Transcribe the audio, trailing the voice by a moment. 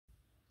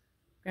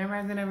Grand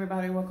Rising,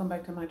 everybody. Welcome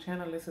back to my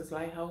channel. This is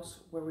Lighthouse,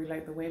 where we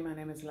light the way. My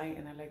name is Light,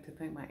 and I'd like to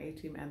thank my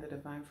A-Team and the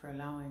Divine for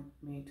allowing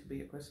me to be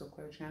a crystal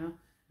clear channel.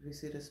 If you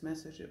see this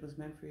message, it was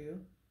meant for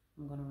you.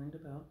 I'm going to ring the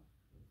bell.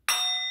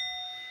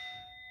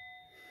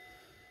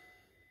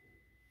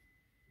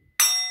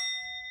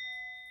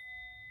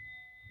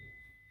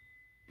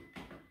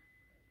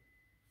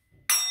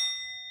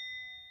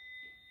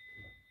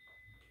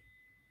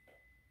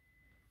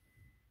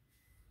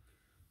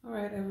 All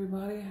right,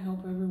 everybody. I hope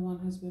everyone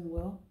has been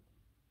well.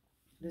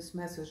 This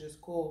message is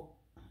called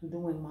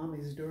Doing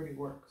Mommy's Dirty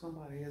Work.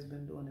 Somebody has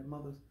been doing their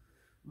mother's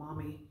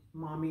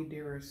mommy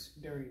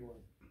dearest dirty work.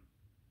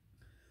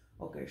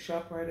 Okay,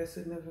 ShopRite is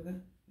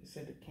significant. It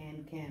said the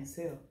can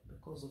sell.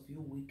 Because of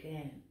you, we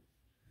can.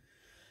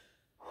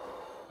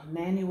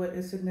 Nanuet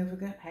is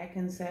significant.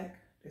 Hackensack.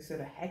 They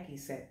said a hacky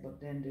sack, but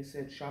then they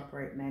said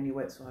ShopRite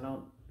Nanuet, so I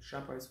don't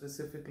ShopRite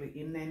specifically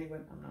in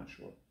Nanuet. I'm not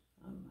sure.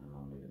 I'm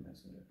only the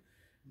messenger.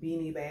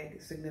 Beanie bag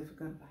is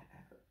significant.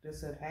 They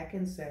said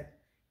Hackensack,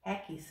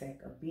 hacky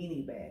sack, a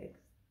beanie bag.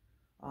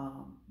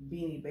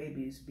 Beanie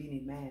babies,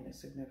 beanie man is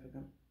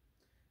significant.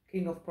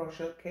 King of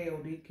Prussia,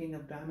 KOD, King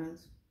of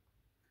Diamonds.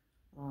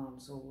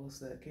 So what's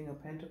that? King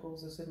of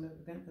Pentacles is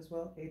significant as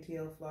well.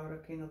 ATL,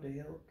 Florida, King of the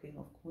Hill, King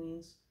of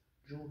Queens,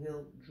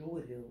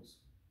 Druid Hills.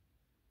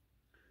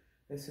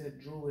 They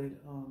said Druid,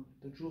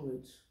 the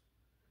Druids.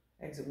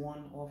 Exit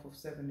 1 off of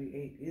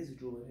 78 is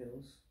Druid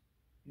Hills.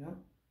 Yep.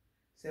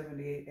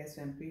 78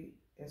 SIMP,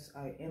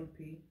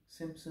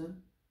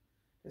 Simpson.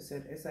 They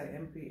said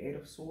SIMP, 8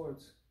 of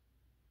Swords.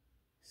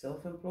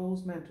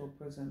 Self-enclosed mental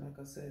prison, like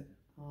I said.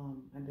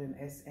 And then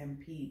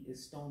SMP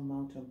is Stone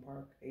Mountain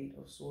Park, 8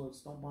 of Swords.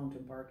 Stone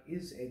Mountain Park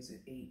is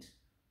exit 8.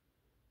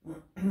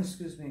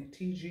 Excuse me.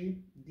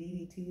 TG,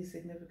 DDT is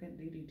significant.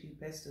 DDT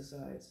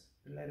pesticides,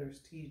 the letters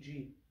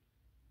TG.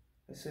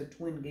 I said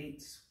Twin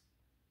Gates.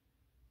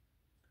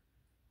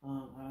 I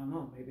don't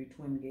know, maybe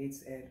Twin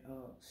Gates at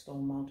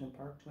Stone Mountain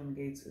Park. Twin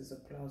Gates is a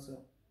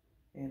plaza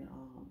in,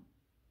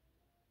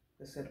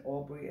 they said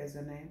Aubrey as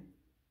a name.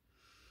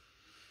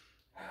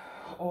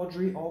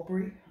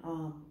 Aubrey.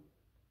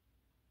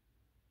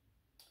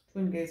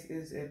 Twin Gates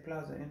is a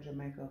plaza in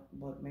Jamaica,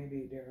 but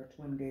maybe there are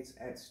Twin Gates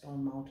at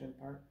Stone Mountain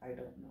Park. I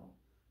don't know.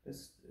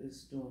 This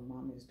is doing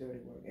mommy's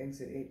dirty work.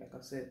 Exit 8, like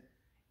I said,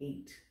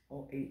 8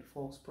 or 8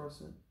 false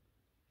person.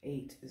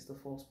 8 is the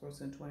false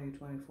person.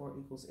 2024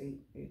 equals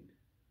 8.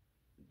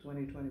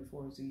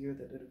 2024 is the year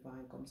that the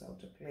divine comes out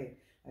to play,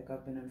 like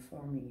I've been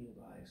informing you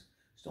guys.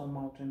 Stone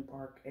Mountain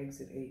Park,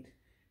 exit 8.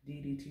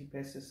 DDT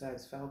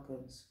pesticides,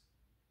 falcons.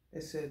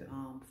 It said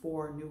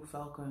 4 new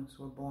falcons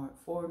were born.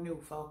 4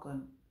 new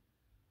falcon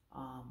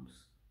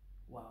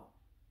wow.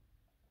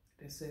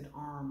 They said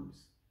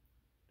arms,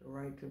 the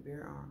right to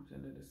bear arms,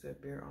 and then they said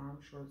bear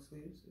arms, short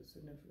sleeves is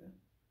significant.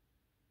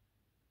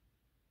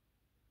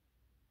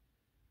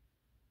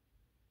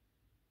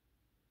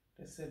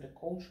 They said the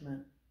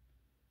coachman.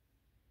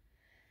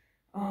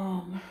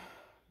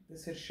 They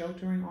said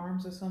sheltering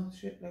arms or some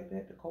shit like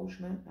that. The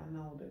coachman. I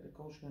know that the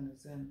coachman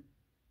is in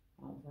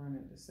Mount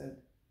Vernon. They said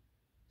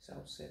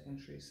South 2nd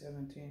Street,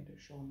 17. They're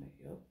showing me,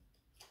 yep.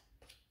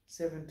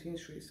 17th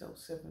Street, South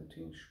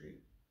 17th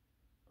Street.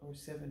 Or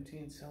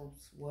 17th South,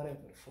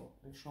 whatever the fuck.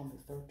 They show me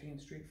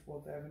 13th Street,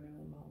 4th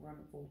Avenue, Mount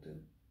Vernon,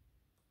 Fulton.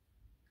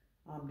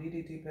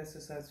 DDT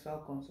pesticides,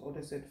 falcons. Oh,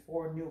 they said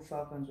 4 new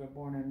falcons were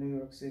born in New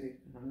York City.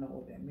 And I know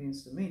what that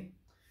means to me.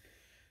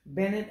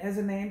 Bennett as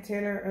a name,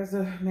 Taylor as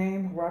a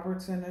name,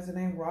 Robertson as a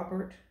name,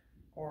 Robert,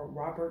 or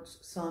Robert's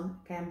son,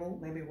 Campbell.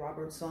 Maybe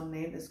Robert's son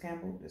name is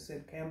Campbell. They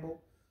said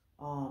Campbell.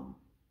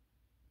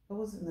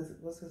 What's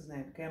his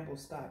name? Campbell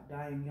Scott,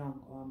 dying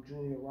young.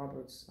 Julia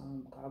Roberts,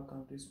 Cobb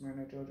County,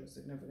 Smyrna, Georgia,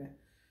 significant.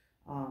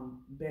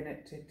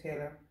 Bennett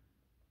Taylor.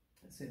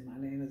 I said my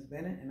name is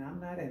Bennett and I'm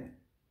not in it.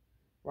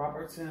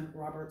 Robertson,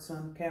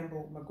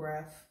 Campbell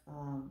McGrath.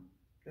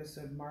 They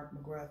said Mark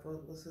McGrath.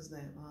 What's his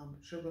name?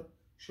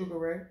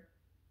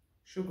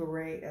 Sugar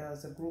Ray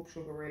as a group.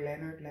 Sugar Ray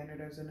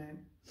Leonard as a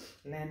name.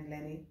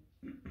 Lenny.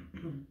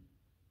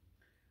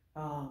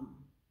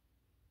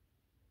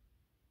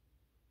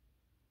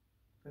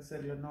 I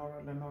said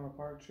Lenora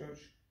Park Church,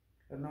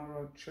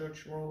 Lenora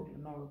Church Road,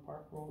 Lenora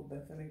Park Road,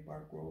 Bethany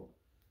Park Road.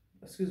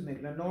 Excuse me,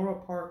 Lenora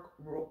Park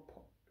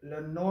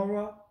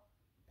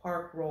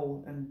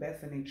Road and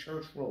Bethany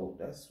Church Road.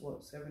 That's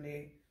what,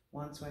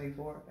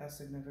 78-124. That's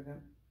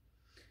significant.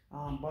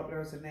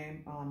 Butler is a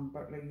name.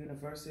 Butler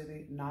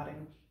University,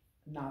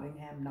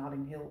 Nottingham,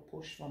 Notting Hill.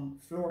 Push from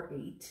floor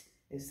 8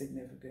 is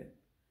significant.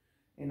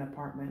 In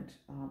apartment,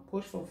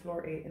 push from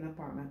floor 8 in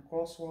apartment.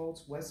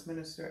 Crossroads,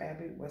 Westminster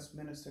Abbey,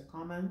 Westminster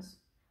Commons,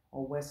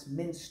 or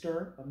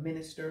Westminster, a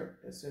minister.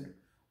 That's a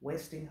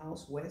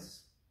Westinghouse,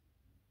 West.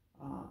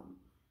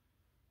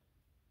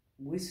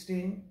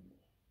 Wisting,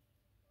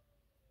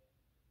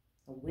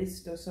 a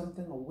whist or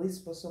something, a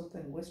wisp or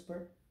something,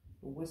 whisper.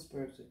 The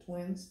whispers, the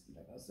twins,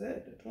 like I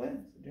said, the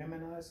twins.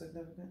 Gemini is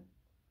significant.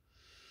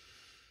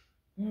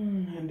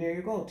 And there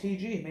you go,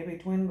 TG, maybe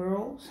twin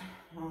girls.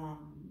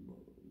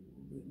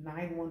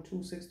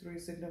 91263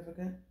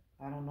 significant.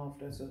 I don't know if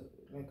there's a,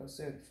 like I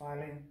said,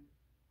 filing,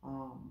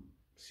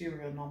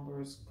 serial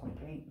numbers,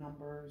 complaint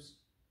numbers,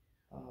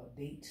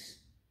 dates,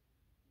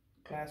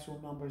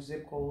 classroom numbers,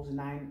 zip codes,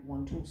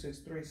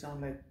 91263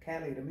 sound like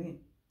Cali to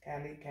me.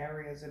 Cali,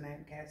 Carrie as a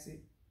name,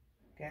 Cassie,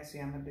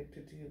 I'm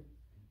addicted to you.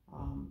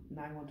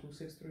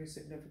 91263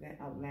 significant.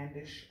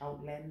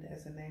 Outland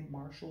as a name.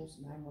 Marshalls,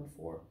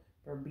 914.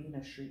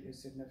 Verbena Street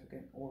is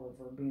significant, or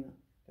Verbena.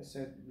 They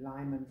said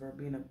Lyman,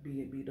 Verbena,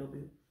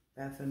 BW.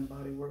 Bath and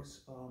Body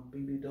Works,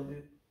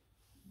 BBW.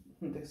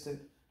 They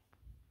said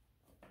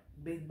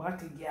Big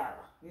Body Gal.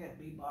 Yeah,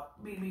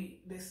 Bebop. BB.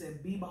 They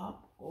said Bebop.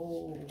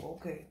 Oh,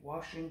 okay.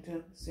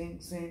 Washington,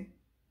 Sing.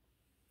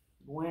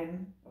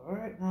 Gwen. All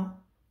right now.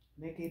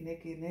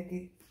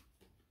 Nikki.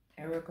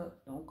 Erica,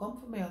 don't come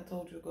for me, I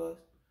told you guys.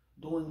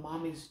 Doing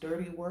mommy's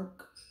dirty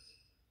work.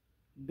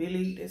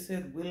 Billy, they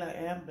said Will I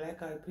Am,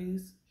 Black Eyed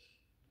Peas.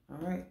 All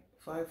right,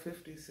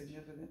 550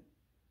 significant.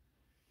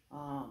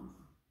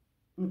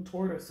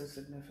 Tortoise is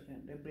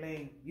significant. They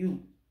blame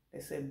you. They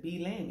said be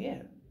lame.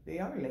 Yeah, they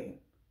are lame.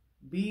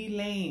 Be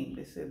lame.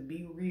 They said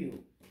be real.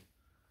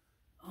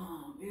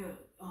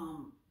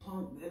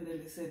 Punk. And then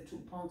they said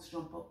 2 punks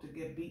jump up to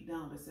get beat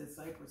down. They said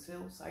Cypress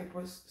Hill.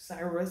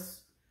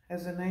 Cyrus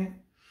as a name.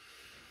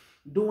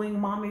 Doing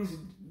mommy's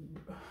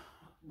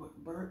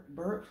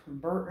Bert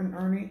and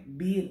Ernie,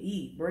 B and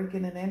E,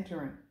 breaking and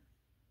entering.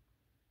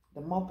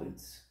 The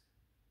Muppets.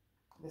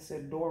 They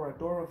said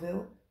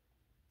Doraville,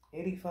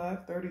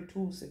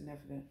 8532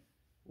 significant.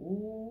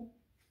 Ooh,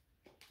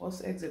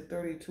 what's exit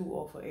 32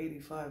 off of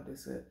 85? They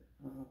said,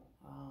 I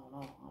don't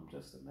know. I'm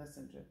just a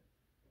messenger.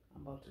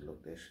 I'm about to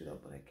look this shit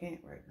up, but I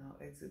can't right now.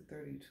 Exit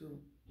 32.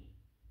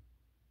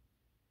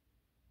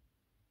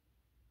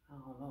 I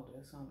don't know,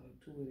 that sounds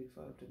like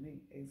 285 to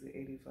me. Exit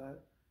 85,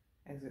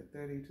 exit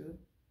 32.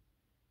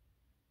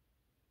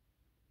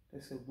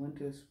 They said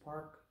Winters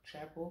Park,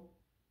 Chapel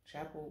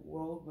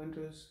Road,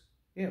 Winters.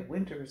 Yeah,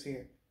 Winters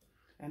here.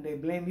 And they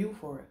blame you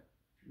for it.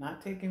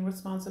 Not taking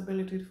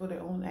responsibility for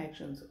their own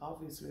actions.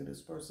 Obviously,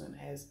 this person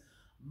has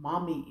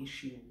mommy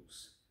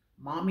issues.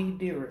 Mommy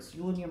dearest.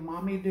 You and your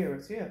mommy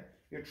dearest. Yeah,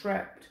 you're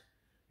trapped.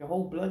 Your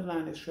whole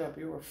bloodline is trapped.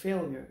 You're a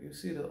failure. You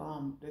see the,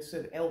 they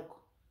said elk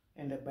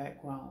in the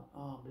background.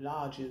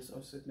 Lodges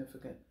are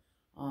significant.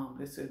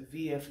 They said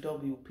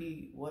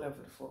VFWP,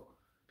 whatever the fuck.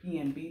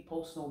 PNB,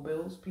 Post-No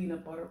Bills,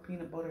 peanut butter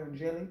and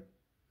jelly.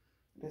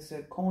 They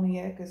said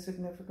cognac is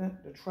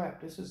significant. The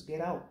trap, this is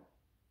get out.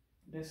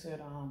 They said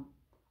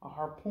a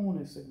harpoon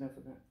is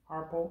significant.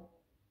 Harpo,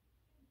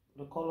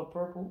 the color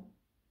purple.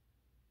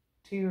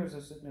 Tears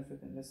are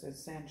significant. They said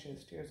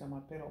Sanchez, tears on my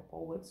pillow.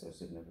 Poets are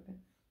significant.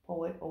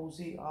 Poet,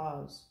 Ozzy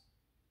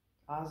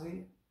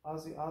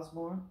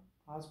Osbourne.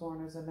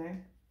 Osborne is a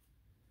name.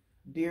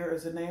 Deer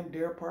is a name.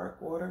 Deer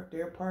Park, water.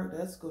 Deer Park,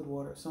 that's good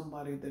water.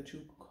 Somebody that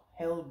you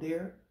held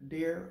dear.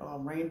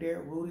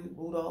 Reindeer,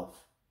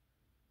 Rudolph.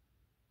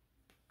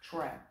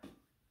 Trap.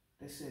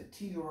 They said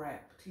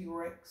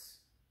T-Rex.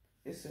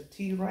 They said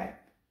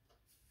T-Rap.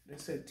 They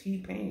said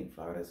T-Pain,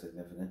 Florida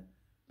significant.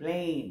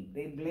 Blame.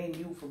 They blame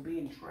you for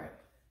being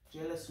trapped.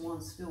 Jealous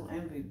ones still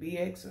envy.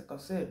 BX, like I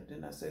said.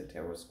 Then I said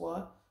Terror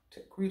Squad.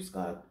 Creep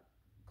Squad.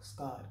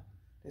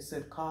 They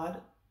said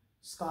COD.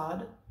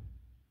 Scod.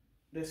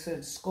 They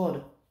said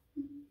Scud.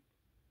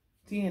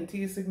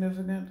 TNT is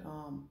significant.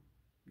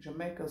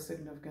 Jamaica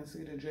significant.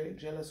 C to J.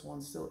 Jealous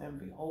ones still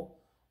envy.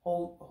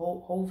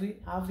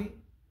 Javi.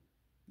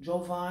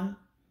 Jovan.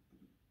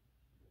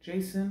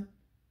 Jason.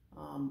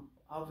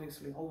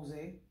 Obviously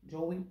Jose.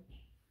 Joey.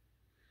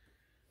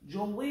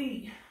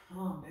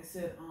 They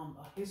said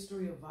a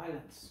history of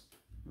violence.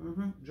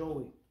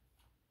 Joey.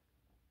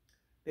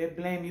 They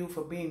blame you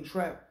for being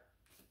trapped.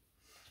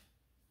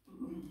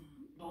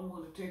 Don't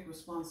want to take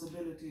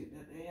responsibility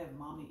that they have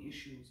mommy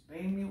issues.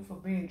 Blame you for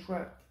being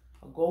trapped.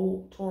 A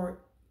gold torrent.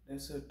 They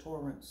said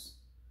Torrance.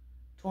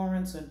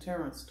 Torrance and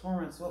Terrence.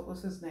 Torrance, what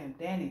was his name?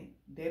 Danny.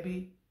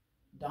 Debbie.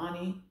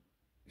 Donnie.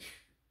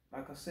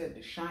 Like I said,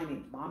 The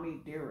Shining.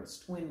 Mommy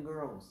Dearest. Twin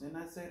girls. Didn't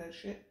I say that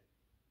shit?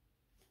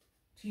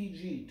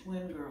 TG.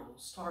 Twin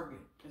girls.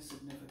 Target is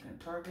significant.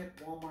 Target.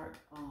 Walmart.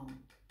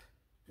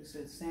 They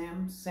said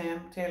Sam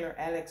Taylor.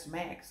 Alex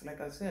Max.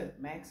 Like I said,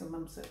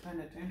 maximum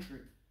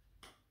penitentiary.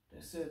 They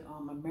said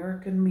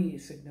American Me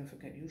is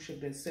significant. You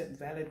should accept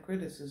valid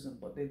criticism,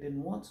 but they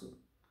didn't want to.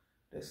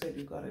 They said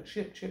you got a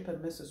Chip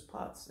and Mrs.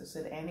 Potts. They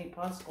said Annie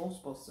Potts,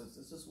 Ghostbusters.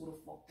 This is who the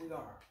fuck we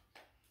are.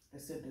 They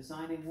said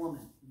Designing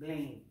Woman,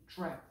 Blame,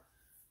 Trap.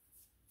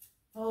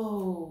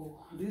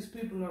 Oh, these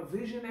people are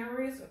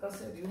visionaries. Like I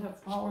said, you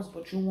have powers,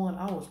 but you want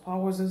ours.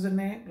 Powers is a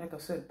name. Like I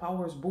said,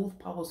 Powers Booth,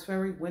 Powers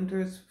Ferry,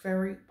 Winters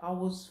Ferry,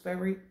 Powers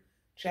Ferry,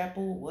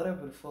 Chapel,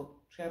 whatever the fuck.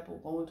 Chapel,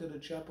 going to the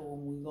chapel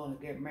when we're going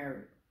to get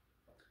married.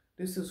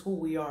 This is who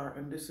we are,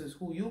 and this is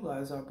who you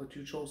guys are, but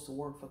you chose to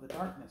work for the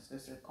darkness. They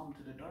said, come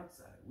to the dark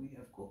side. We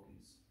have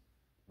cookies.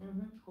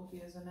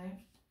 Cookie is a name.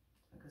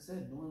 Like I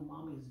said, doing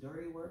mommy's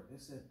dirty work. They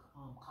said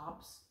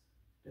cops.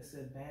 They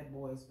said bad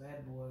boys.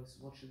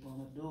 What you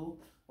gonna do?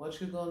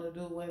 What you gonna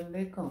do when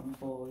they come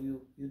for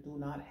you? You do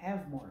not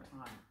have more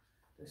time.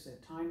 They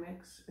said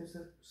Timex is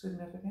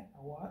significant.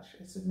 A watch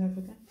is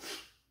significant.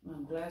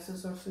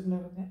 Glasses are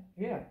significant.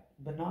 Yeah,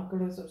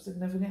 binoculars are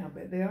significant. I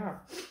bet they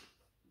are.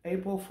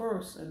 April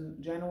 1st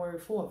and January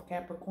 4th,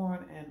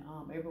 Capricorn, and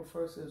April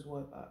 1st is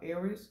what?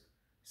 Aries,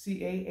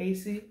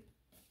 CAAC.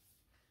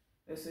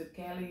 They said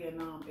Cali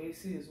and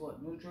AC is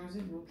what? New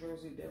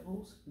Jersey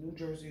Devils, New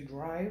Jersey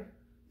Drive.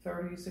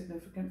 30 is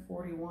significant,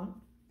 41.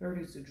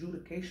 30 is the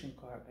adjudication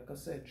card. Like I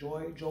said,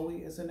 Joey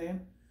is the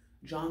name.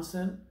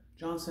 Johnson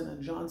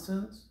and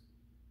Johnson's.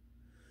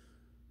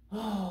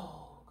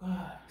 Oh,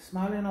 God.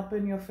 Smiling up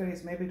in your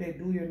face. Maybe they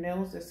do your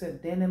nails. They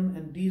said Denim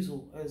and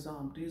Diesel as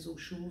Diesel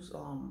shoes.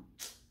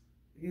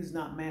 He's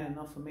not man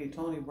enough for me.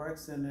 Tony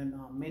Braxton and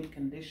Mint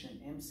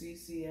Condition.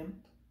 MCCM.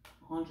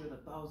 100,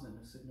 1,000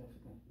 is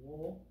significant.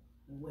 Wall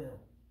and will.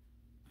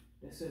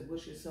 They said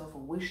wish yourself a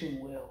wishing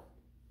well.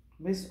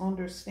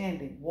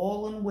 Misunderstanding.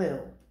 Wall and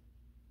will.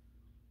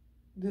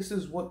 This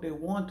is what they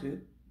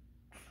wanted.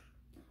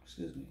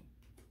 Excuse me.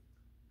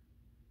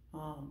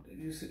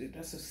 You see,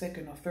 that's the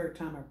second or third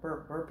time I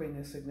burp. Burping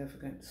is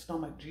significant.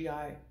 Stomach,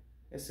 GI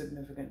is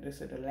significant. They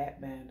said a lap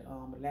band,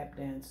 a lap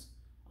dance,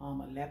 a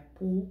lap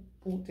pool,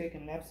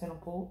 taking laps in a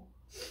pool,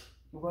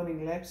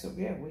 running laps.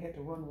 Yeah, we had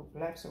to run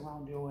laps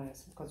around your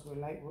ass because we're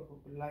light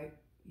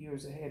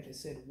years ahead. They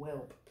said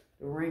whelp.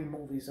 The Ring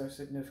movies are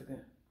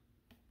significant.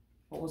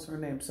 What was her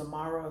name?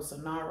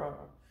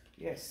 Sanara.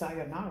 Yeah,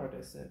 Sayonara,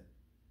 they said.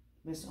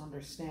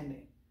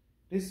 Misunderstanding.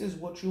 This is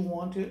what you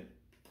wanted.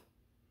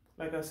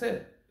 Like I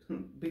said,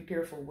 be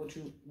careful what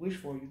you wish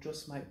for. You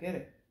just might get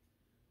it.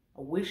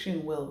 A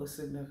wishing well is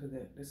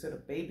significant. They said a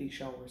baby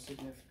shower is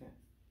significant.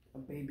 A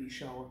baby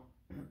shower.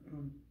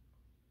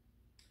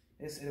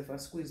 They said if I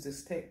squeeze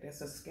this tape,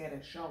 that's a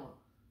scattered shower.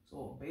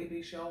 So a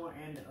baby shower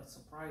and a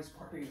surprise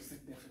party is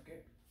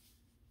significant.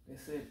 They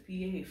said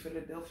PA,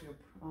 Philadelphia,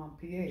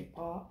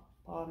 PA,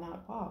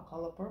 not Pa,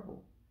 color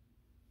purple.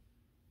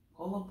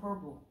 Color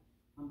purple.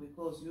 And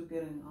because you're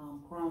getting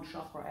crown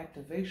chakra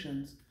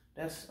activations,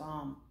 that's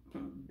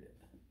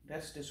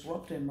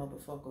disrupting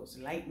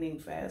motherfuckers. Lightning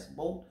fast,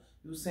 Bolt,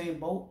 Usain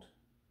Bolt.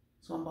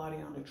 Somebody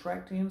on the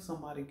track team,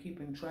 somebody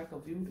keeping track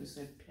of you. They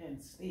said Penn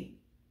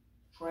State.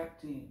 Track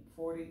team,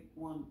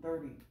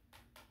 4130.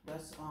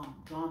 That's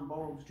John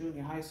Burroughs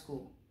Junior High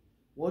School.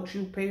 What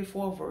you pay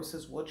for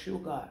versus what you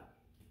got.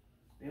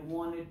 They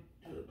wanted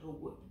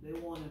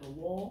a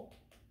wall,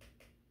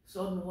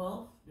 sudden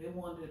wealth. They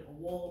wanted a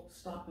wall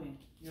stopping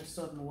your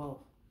sudden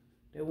wealth.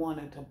 They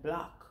wanted to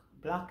block.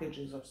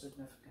 Blockages are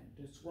significant.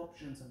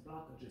 Disruptions and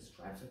blockages.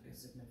 Traffic is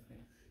significant.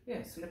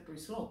 Yeah, slippery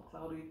slope.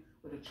 Cloudy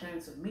with a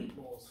chance of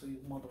meatballs for you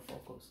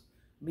motherfuckers.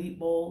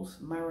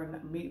 Meatballs,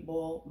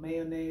 meatball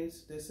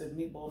mayonnaise. They said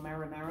meatball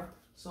marinara.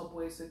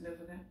 Subway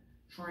significant.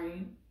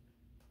 Train.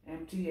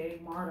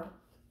 MTA, MARTA.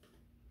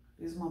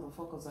 These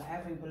motherfuckers are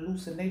having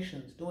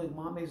hallucinations, doing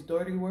mommy's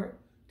dirty work,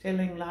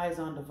 telling lies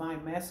on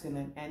divine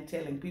masculine, and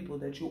telling people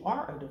that you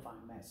are a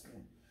divine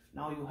masculine.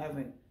 Now you're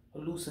having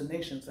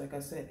hallucinations, like I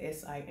said,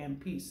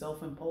 SIMP,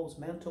 self-imposed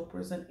mental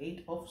prison,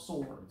 8 of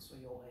swords for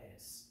your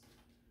ass.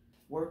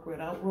 Work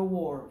without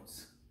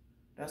rewards.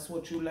 That's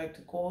what you like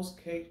to cause.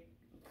 K.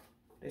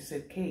 They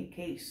said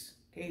case,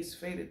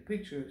 faded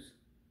pictures.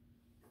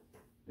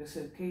 They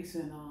said case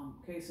in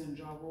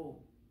Ja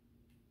Rule.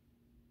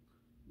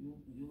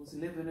 You was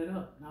living it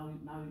up.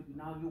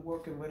 Now you're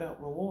working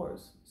without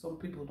rewards. Some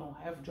people don't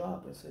have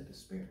jobs. They said the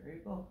spirit. There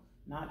you go.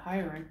 Not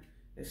hiring.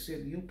 They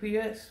said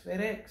UPS,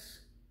 FedEx,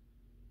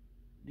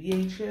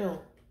 DHL,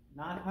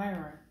 not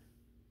hiring.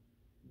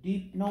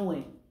 Deep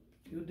knowing.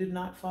 You did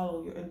not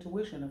follow your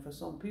intuition. And for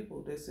some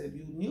people, they said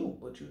you knew,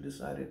 but you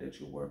decided that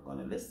you weren't going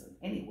to listen.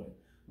 Anyway,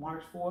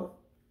 March 4th,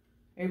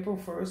 April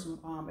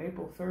 1st,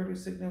 April 3rd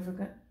is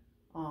significant.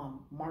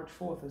 March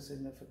 4th is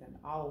significant.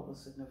 Owl is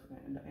significant.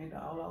 And ain't the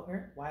owl out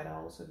here? White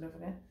owl is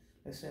significant.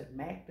 They said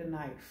Mac the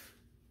knife.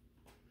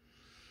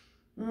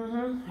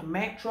 A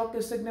Mac truck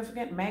is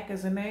significant. Mac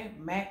is a name.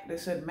 Mac, they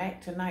said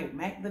Mac tonight.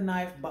 Mac the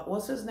knife. But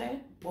what's his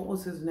name? What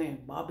was his name?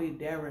 Bobby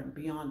Darin,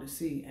 Beyond the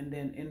Sea. And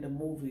then in the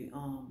movie,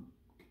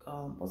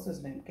 what's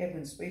his name?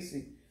 Kevin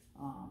Spacey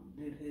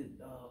did his,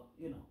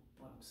 you know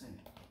what I'm saying,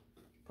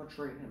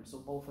 portrayed him. So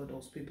both of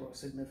those people are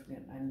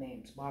significant and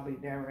names. Bobby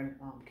Darin,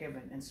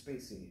 Kevin, and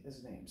Spacey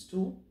is names.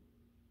 2,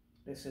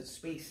 they said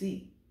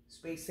Spacey,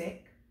 SpaceX,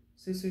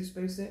 Sissy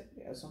SpaceX.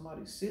 Yeah,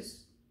 somebody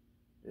sis.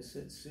 They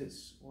said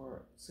sis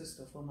or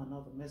sister from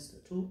another mister.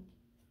 2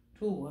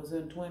 was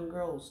in Twin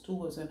Girls. 2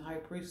 was in High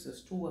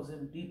Priestess. 2 was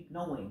in Deep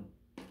Knowing.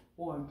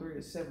 4 and 3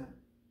 is 7.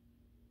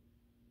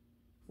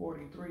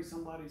 43,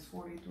 somebody's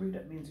 43.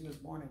 That means he was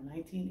born in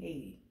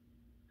 1980.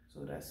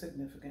 So that's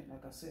significant.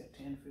 Like I said,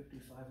 10,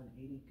 55, and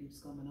 80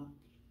 keeps coming up.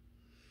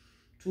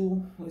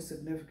 2 is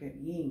significant.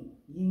 Yin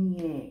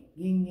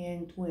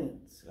yang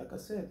twins. Like I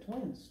said,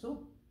 twins,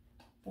 2.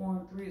 4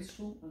 and 3 is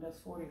 2, and that's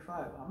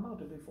 45. I'm about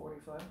to be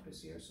 45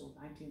 this year, so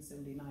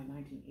 1979,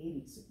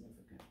 1980 is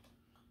significant.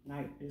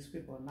 Knight. These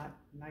people are not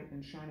knight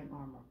in shining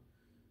armor.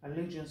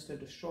 Allegiance to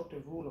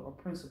destructive ruler or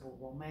principle,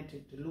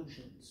 romantic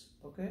delusions.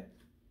 Okay?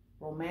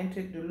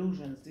 Romantic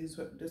delusions.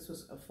 This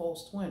was a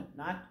false twin,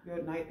 not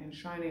your knight in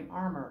shining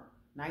armor.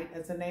 Knight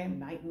as a name,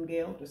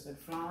 Nightingale. They said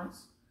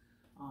Florence.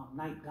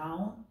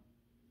 Nightgown.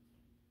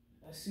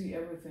 I see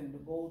everything. The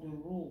golden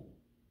rule.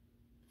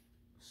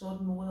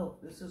 Sudden wealth.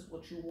 This is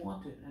what you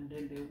wanted, and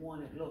then they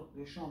wanted. Look,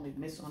 they're showing me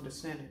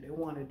misunderstanding. They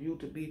wanted you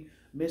to be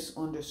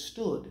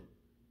misunderstood.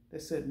 They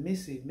said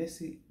Missy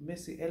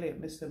Elliott,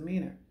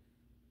 misdemeanor.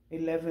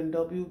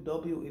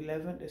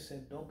 11W11. They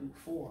said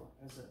W4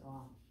 as a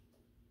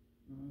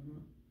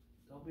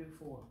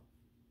W4.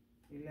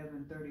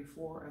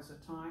 11:34 as a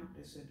time.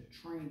 They said the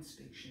train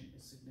station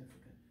is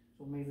significant.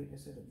 So maybe they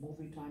said a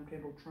movie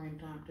timetable, train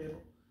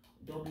timetable.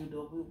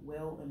 WW,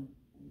 well and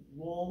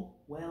will.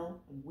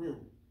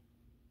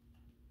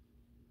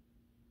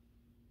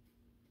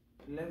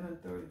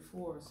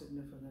 11:34 is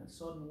significant.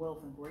 Sudden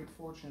wealth and great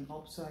fortune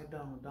upside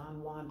down.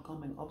 Don Juan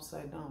coming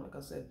upside down. Like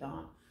I said,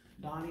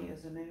 Donnie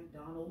is the name.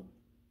 Donald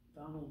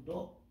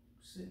Duck,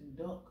 sitting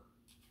duck.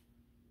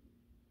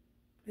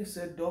 They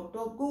said duck,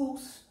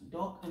 goose.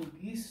 Duck and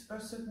geese are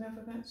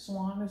significant.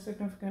 Swan is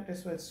significant. They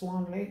said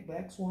Swan Lake,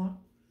 Black Swan.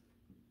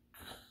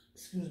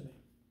 Excuse me.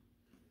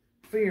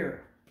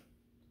 Fear.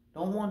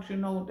 Don't want you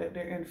to know that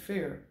they're in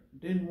fear.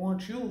 Didn't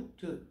want you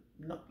to,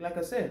 like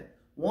I said,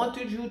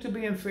 wanted you to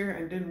be in fear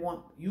and didn't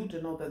want you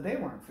to know that they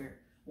were in fear.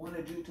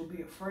 Wanted you to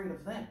be afraid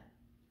of them.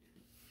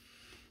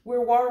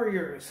 We're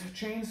warriors.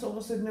 Chainsaw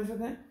is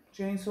significant.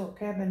 Chainsaw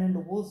cabin in the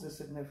woods is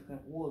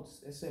significant.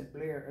 Woods. They said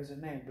Blair as a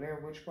name. Blair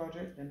Witch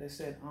Project. And they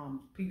said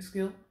Peak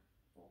Skill.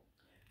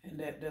 And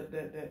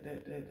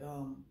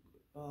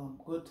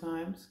Good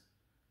Times.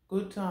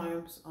 Good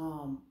Times.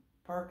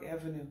 Park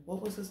Avenue.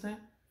 What was his name?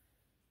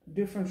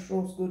 Different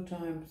Strokes, Good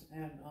Times,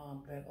 and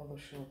that other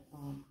show. I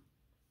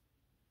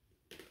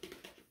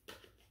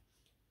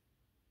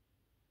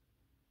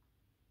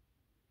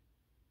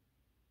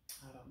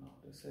don't know.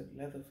 They said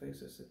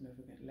Leatherface is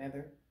significant.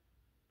 Leather.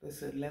 They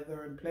said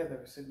leather and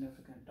pleather is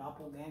significant.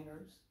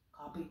 Doppelgangers,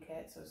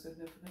 copycats are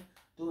significant.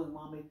 Doing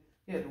mommy.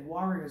 Yeah, the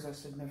warriors are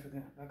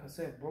significant. Like I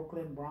said,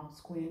 Brooklyn,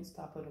 Bronx, Queens,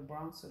 top of the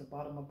Bronx to the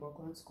bottom of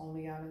Brooklyn,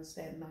 Coney Island,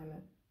 Staten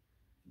Island.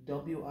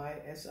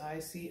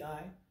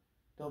 WISICI.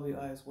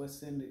 WI is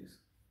West Indies.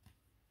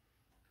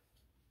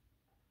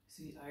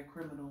 CI,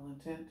 criminal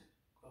intent.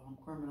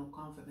 Criminal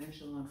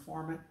confidential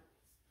informant.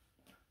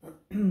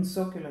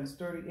 Succulents,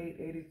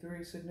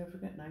 3883,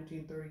 significant.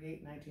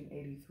 1938,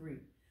 1983.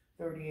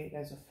 38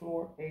 as a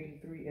floor,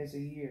 83 as a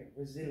year.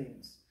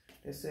 Resilience.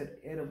 They said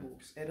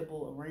edibles,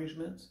 edible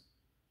arrangements.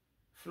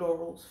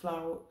 Florals,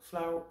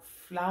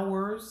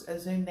 flowers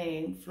as a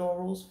name.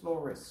 Florals,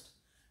 florist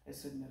is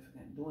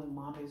significant. Doing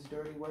mommy's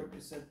dirty work. They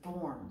said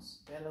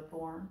thorns, Bella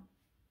Thorne.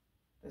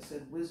 They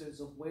said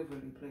Wizards of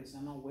Waverly Place.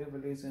 I know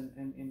Waverly's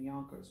in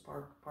Yonkers.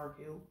 Park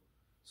Hill,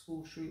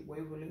 School Street,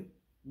 Waverly.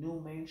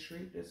 New Main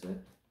Street, they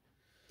said.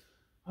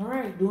 All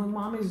right, doing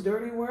mommy's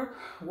dirty work.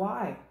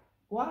 Why?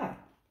 Why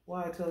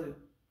I tell you?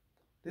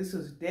 This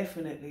is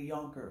definitely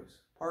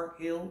Yonkers. Park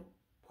Hill,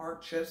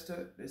 Park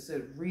Chester. They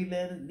said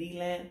Reland,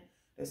 Neeland.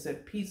 They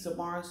said Pizza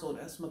Barn, so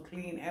that's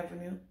McLean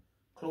Avenue.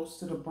 Close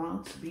to the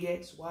Bronx,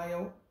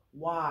 BXYO.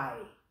 Why?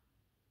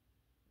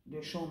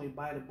 They're showing me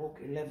by the book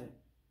 11.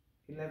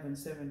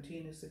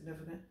 11:17 is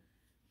significant.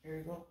 Here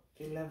you go.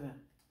 11.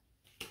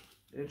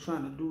 They're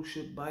trying to do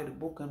shit by the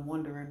book and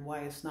wondering why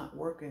it's not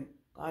working.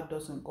 God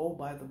doesn't go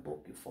by the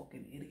book, you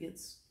fucking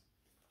idiots.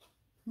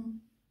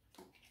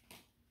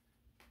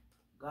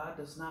 God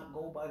does not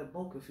go by the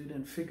book if you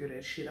didn't figure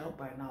that shit out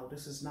by now.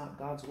 This is not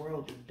God's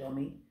world, you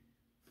dummy.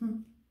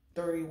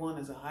 31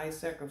 is a high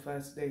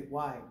sacrifice day.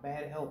 Why?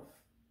 Bad health.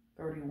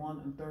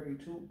 31 and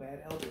 32,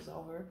 bad health is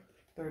out here.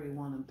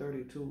 31 and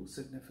 32,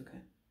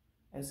 significant.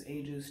 As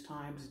ages,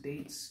 times,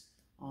 dates,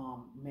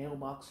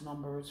 mailbox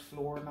numbers,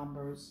 floor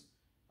numbers.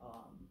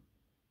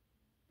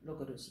 Look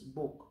at this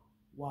book.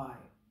 Why?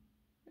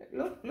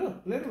 Look,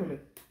 literally.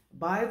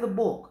 By the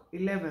book,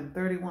 11,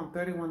 31,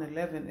 31,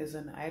 11 is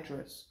an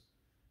address.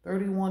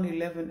 31,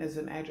 11 is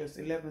an address.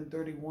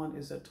 11:31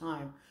 is a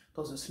time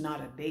because it's not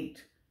a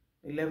date.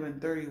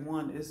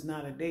 11:31 is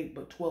not a date,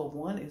 but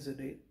 12:1 is a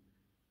date.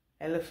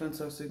 Elephants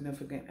are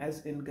significant,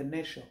 as in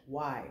Ganesha.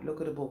 Why? Look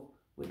at the book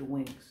with the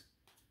wings.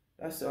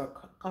 That's our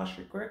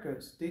Akashic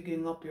records.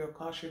 Digging up your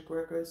Akashic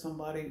records.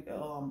 Somebody, I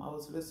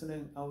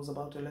was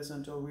about to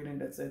listen to a reading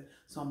that said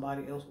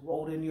somebody else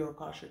wrote in your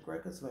Akashic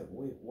records. Like,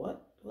 wait,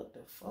 what? What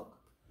the fuck?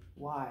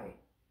 Why?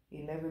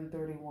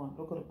 11:31.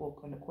 Look at the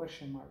book and the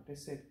question mark. They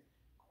said,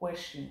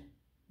 question.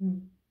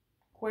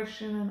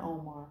 Question and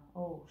Omar.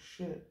 Oh,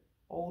 shit.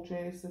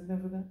 OJ is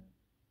significant.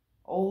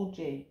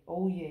 OJ.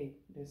 Oh, yay.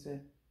 They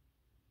said.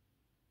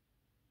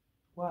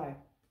 Why?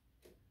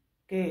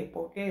 ¿Qué?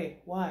 ¿Por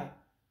qué? Why?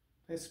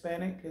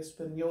 Hispanic,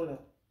 Hispaniola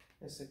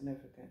is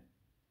significant.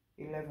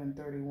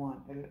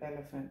 11:31.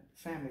 Elephant.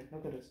 Family.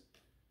 Look at this.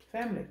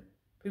 Family.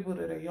 People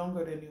that are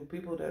younger than you.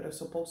 People that are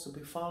supposed to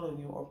be following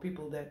you. Or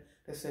people that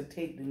said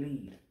take the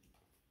lead.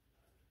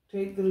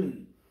 Take the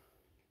lead.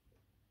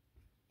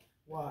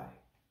 Why?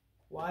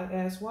 Why?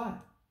 Ask why.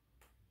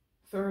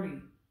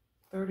 30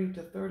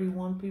 to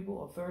 31 people,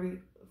 or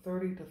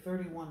 30 to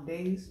 31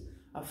 days.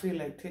 I feel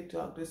like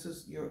TikTok, this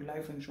is your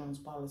life insurance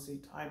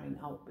policy timing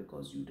out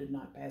because you did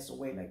not pass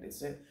away. Like they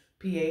said,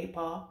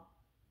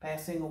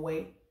 passing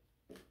away.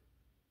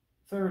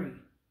 30,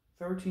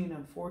 13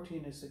 and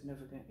 14 is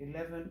significant.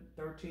 11,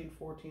 13,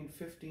 14,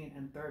 15,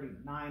 and 30.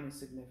 9 is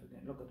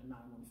significant. Look at the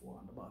 914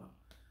 on the bottom.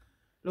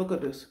 Look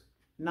at this.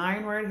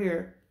 9 right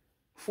here.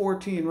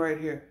 14 right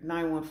here.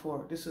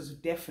 914. This is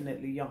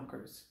definitely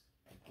Yonkers.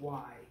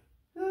 Why?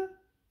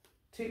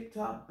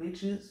 TikTok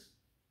bitches.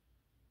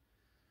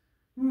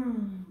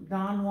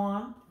 Don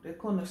Juan. They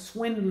couldn't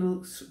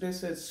swindle. They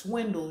said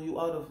swindle you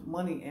out of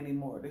money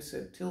anymore. They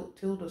said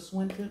Tilda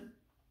Swinton.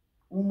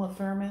 Uma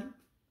Thurman.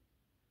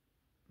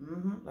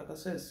 Like I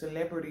said,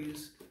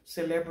 celebrities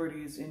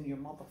in your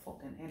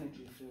motherfucking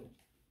energy field.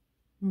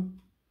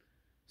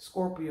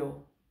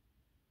 Scorpio.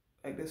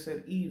 Like they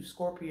said, Eve,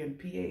 Scorpion,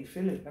 PA,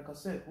 Philly. Like I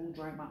said, who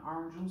drank my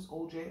orange juice?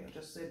 OJ, I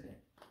just said that.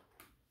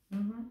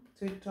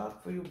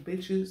 TikTok for you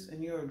bitches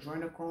and your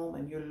adrenochrome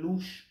and your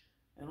loosh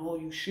and all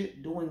you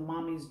shit doing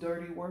mommy's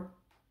dirty work.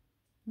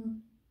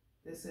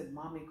 They said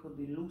mommy could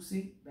be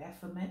Lucy,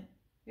 Baphomet.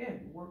 Yeah,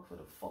 you work for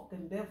the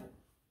fucking devil.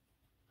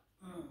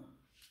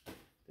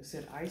 They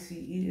said ICE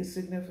is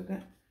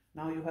significant.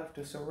 Now you have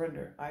to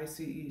surrender.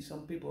 ICE,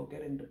 some people are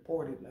getting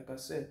deported. Like I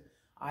said,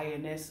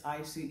 INS,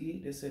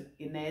 ICE. They said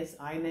Inez.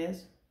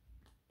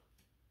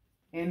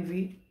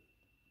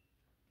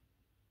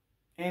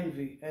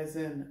 Envy, as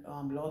in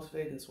Las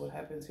Vegas. What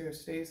happens here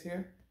stays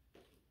here.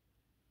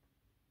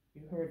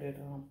 You heard that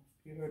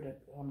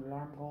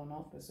alarm going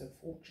off. They said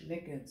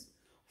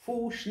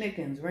fool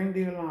schnickens, ring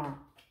the alarm.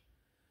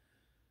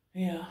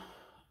 Yeah,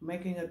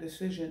 making a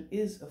decision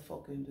is a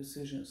fucking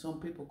decision.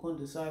 Some people couldn't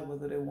decide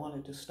whether they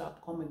wanted to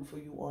stop coming for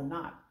you or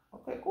not.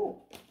 Okay,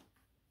 cool.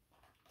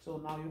 So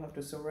now you have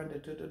to surrender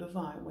to the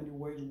divine when you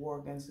wage war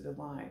against the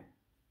divine.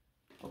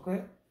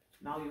 Okay?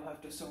 Now you have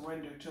to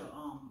surrender to,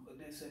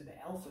 they said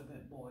the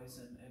alphabet boys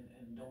and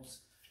those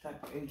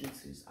type of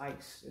agencies.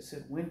 ICE. They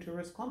said winter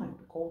is coming.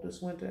 The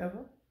coldest winter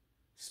ever.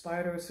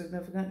 Spider is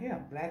significant. Yeah.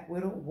 Black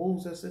Widow.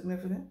 Wolves are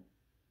significant.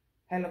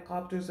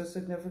 Helicopters are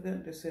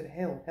significant. They said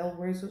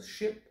Hellraiser.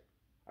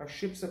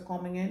 Ships are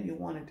coming in. You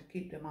wanted to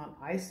keep them on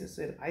ice. They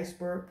said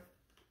iceberg.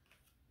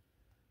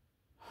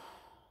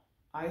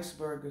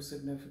 Iceberg is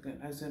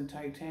significant, as in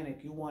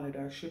Titanic. You wanted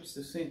our ships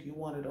to sink. You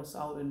wanted us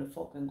out in the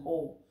fucking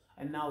cold.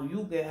 And now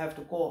you have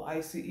to call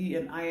ICE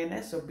and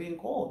INS are being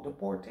called.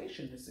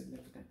 Deportation is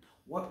significant.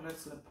 What?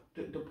 Let's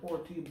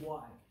deportee.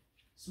 Why?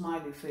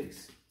 Smiley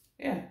face.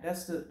 Yeah,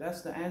 that's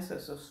the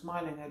ancestor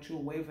smiling at you,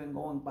 waving,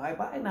 going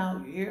bye-bye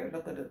now. You hear?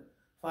 Look at the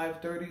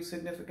 530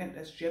 significant.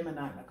 That's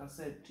Gemini. Like I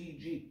said,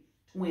 TG.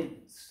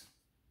 Twins.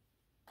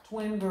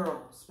 Twin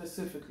girls,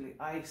 specifically.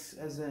 ICE,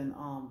 as in,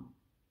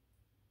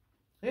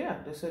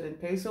 yeah, they said in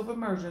case of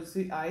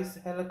emergency, ICE,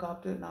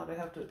 helicopter, now they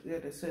have to, yeah,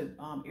 they said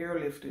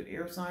airlifted,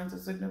 air signs are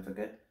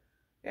significant.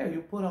 Yeah,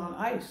 you put on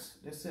ice.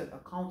 They said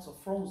accounts are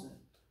frozen.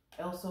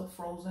 Elsa,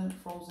 Frozen,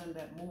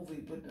 that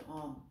movie with the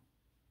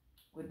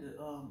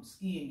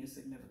skiing is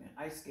significant.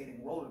 Ice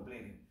skating,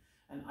 rollerblading,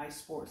 and ice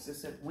sports. They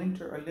said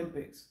Winter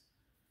Olympics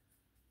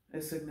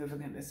is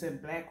significant. They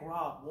said Black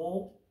Rob,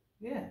 whoa,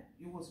 yeah,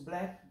 you was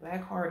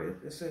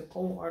black-hearted. They said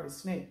cold-hearted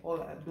snake,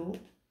 all Abdul,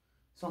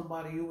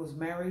 somebody you was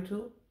married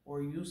to,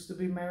 or used to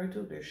be married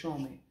to. They show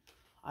me,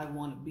 I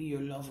want to be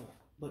your lover,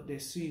 but they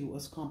see you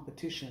as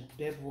competition.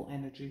 Devil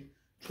energy.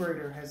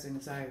 Trader has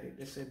anxiety.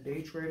 They said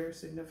day trader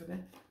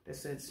significant. They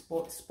said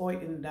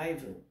Spoit in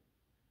Divil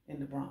in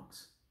the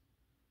Bronx.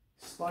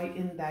 Spoit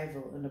in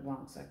Divil in the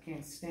Bronx. I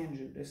can't stand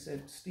you. They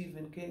said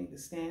Stephen King,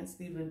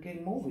 Stephen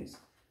King movies.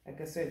 Like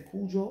I said,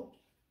 Cujo,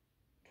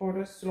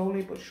 Tortoise,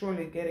 slowly but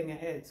surely getting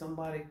ahead.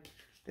 Somebody,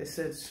 they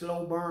said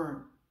slow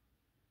burn.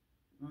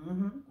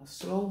 A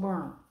slow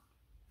burn.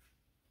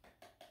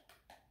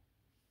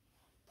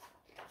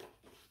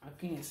 I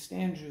can't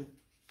stand you.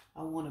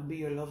 I want to be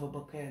your lover,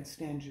 but can't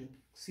stand you.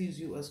 Sees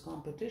you as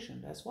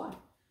competition. That's why.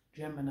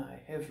 Gemini,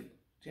 heavy.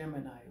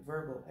 Gemini,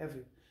 Virgo,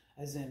 heavy.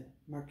 As in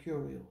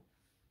Mercurial.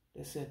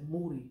 They said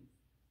Moody.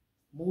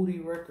 Moody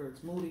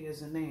Records. Moody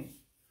is a name.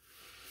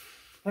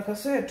 Like I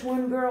said,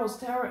 twin girls,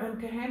 Tara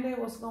and Kahande,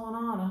 what's going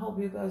on? I hope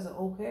you guys are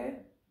okay.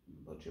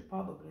 But you're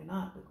probably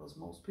not, because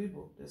most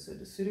people, they said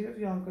the city of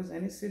Yonkers,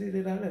 any city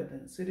that I lived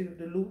in, city of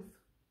Duluth,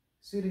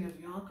 city of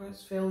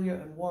Yonkers, failure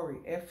and worry.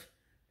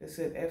 They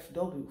said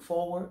FW,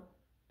 forward.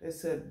 They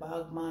said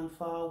bad man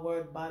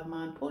forward, bad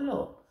man pull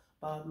up.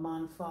 Bad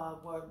man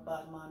forward,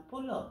 bad man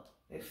pull up.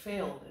 They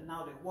failed and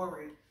now they're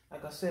worried.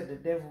 Like I said, the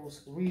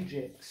devil's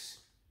rejects.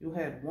 You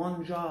had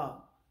one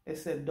job. They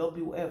said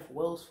WF,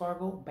 Wells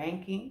Fargo,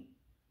 banking,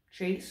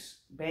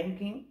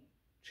 banking,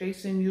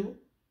 chasing you.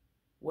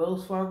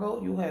 Wells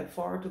Fargo, you had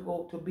far to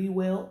go to be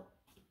well.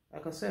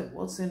 Like I said,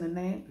 what's in the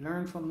name?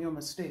 Learn from your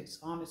mistakes.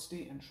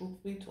 Honesty and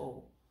truth be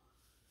told.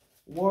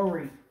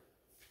 Worry.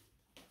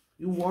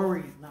 You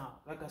worried now.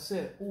 Like I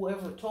said,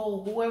 whoever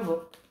told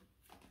whoever,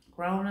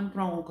 crown and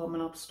throne coming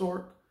up,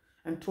 stork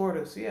and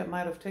tortoise. Yeah, it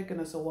might have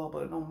taken us a while,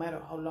 but no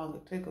matter how long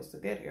it takes us to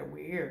get here,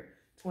 we're here.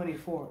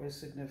 24 is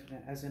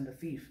significant, as in the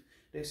thief.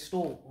 they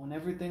stole. On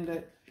everything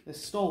that they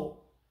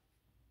stole,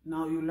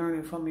 now you're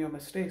learning from your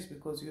mistakes,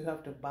 because you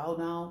have to bow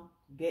down,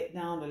 get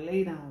down, or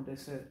lay down, they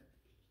said.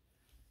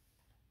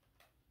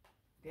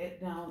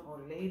 Get down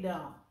or lay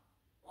down.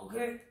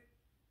 Okay?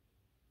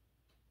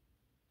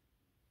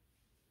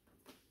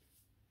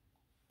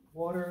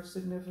 Water is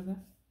significant.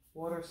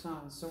 Water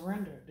signs.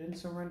 Surrender. Didn't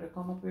surrender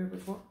come up here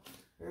before?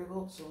 There you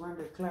go.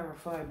 Surrender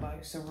clarified by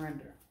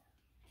surrender.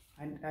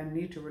 I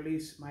need to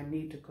release my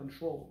need to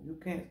control. You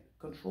can't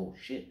control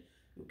shit.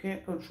 You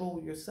can't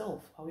control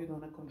yourself. How are you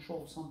going to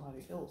control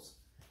somebody else?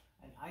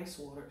 And ice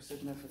water is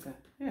significant.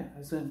 Yeah,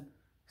 as in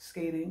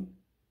skating.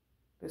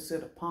 They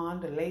said a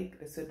pond, a lake.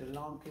 They said the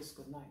long kiss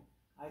goodnight.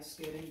 Ice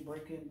skating,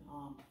 breaking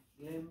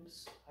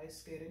limbs, ice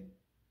skating.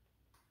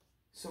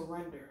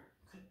 Surrender,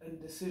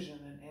 indecision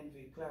and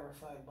envy,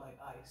 clarified by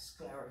ice,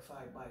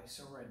 clarified by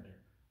surrender.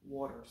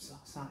 Water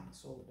sign.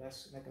 So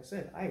that's, like I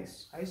said,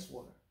 ice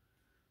water.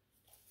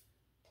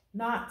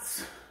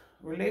 Knots,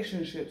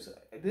 relationships.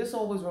 This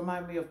always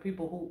reminds me of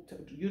people who,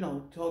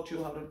 taught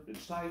you how to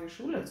tie your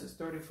shoelaces.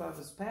 35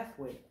 is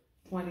pathway.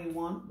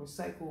 21,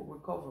 recycle,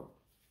 recover.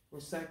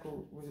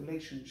 Recycle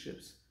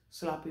relationships.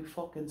 Sloppy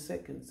fucking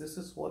seconds. This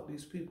is what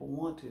these people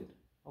wanted,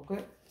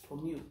 okay,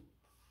 from you.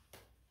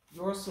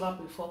 Your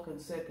sloppy fucking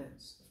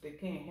seconds. If they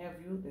can't have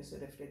you, they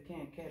said if they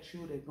can't catch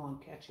you, they're going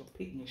to catch your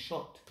picnic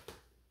shot.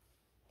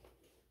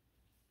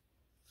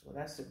 So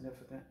that's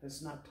significant.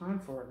 It's not time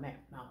for a nap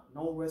now.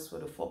 No rest for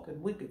the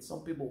fucking wicked.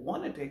 Some people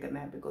want to take a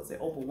nap because they're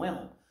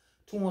overwhelmed.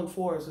 2 and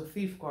 4 is a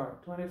thief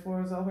card.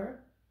 24 is out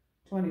here.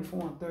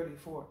 24 and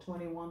 34.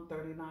 21,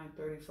 39,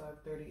 35,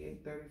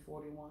 38, 30,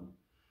 41.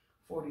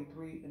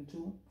 43 and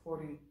 2,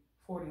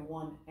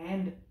 41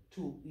 and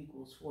 2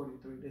 equals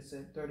 43. They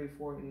said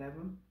 34,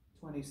 11,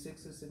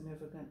 26 is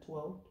significant,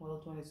 12,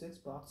 26,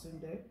 Boxing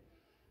Day.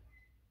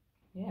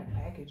 Yeah,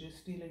 packages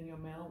stealing your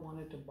mail,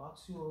 wanted to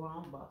box you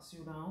around, box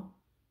you down,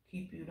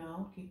 keep you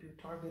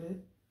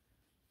targeted.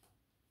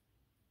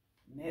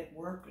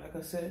 Network, like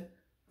I said,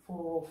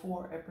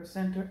 404,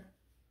 epicenter.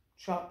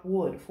 Chopped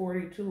wood,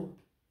 42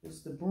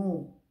 is the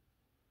broom.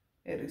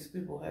 Yeah, these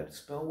people had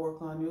spell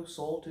work on you,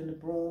 salt in the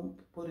broom,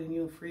 putting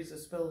you in freezer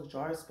spells,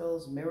 jar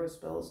spells, mirror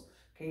spells,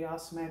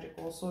 chaos magic,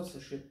 all sorts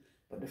of shit.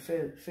 But the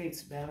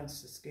fates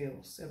balance the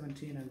scales.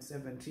 17 and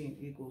 17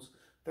 equals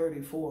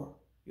 34.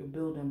 You're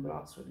building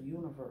blocks for the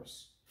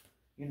universe.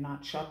 You're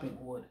not chopping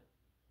wood.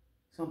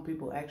 Some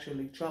people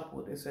actually chop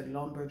wood. They said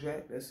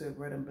lumberjack. They said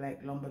red and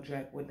black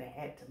lumberjack with the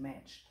hat to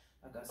match.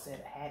 Like I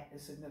said, a hat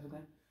is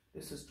significant.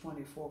 This is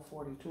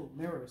 2442,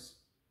 mirrors.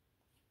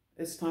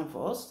 It's time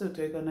for us to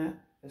take a nap.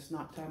 It's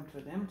not time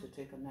for them to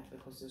take a nap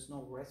because there's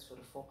no rest for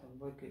the fucking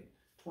wicked.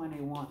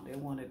 21, they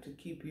wanted to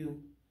keep you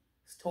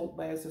told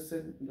bags.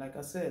 Like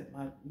I said,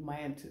 my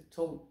man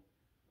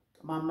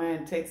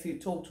texts, he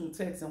told 2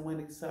 texts, and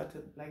when he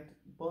started to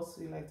bust,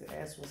 he liked to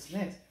ask what's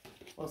next.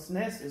 What's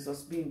next is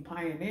us being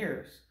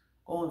pioneers,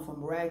 going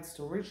from rags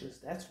to riches.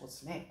 That's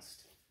what's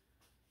next.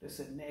 They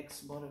said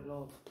next, butter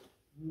love.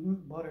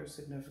 Butter is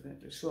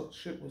significant. The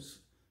shit was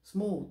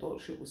smooth,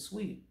 thought shit was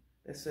sweet.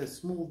 They said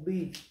smooth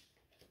B.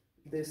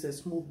 They said,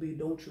 smooth B,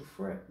 don't you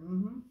fret.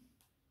 And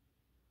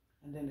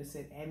then they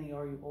said, Annie,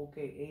 are you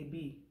okay?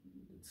 A-B,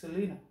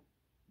 Selena,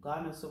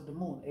 goddess of the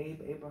moon. Abe,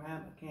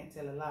 Abraham, I can't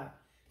tell a lie.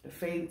 The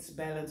fates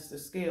balance the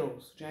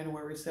scales.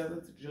 January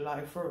 7th,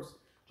 July 1st.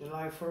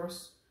 July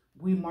 1st,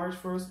 we March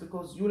 1st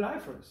because July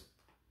 1st.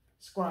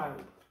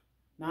 Scribe,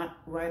 not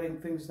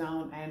writing things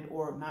down and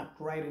or not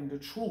writing the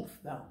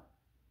truth down.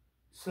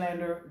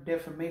 Slander,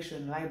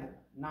 defamation, libel,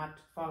 not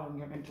following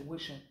your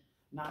intuition.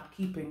 Not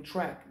keeping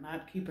track,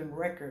 not keeping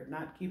record,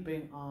 not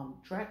keeping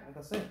track, like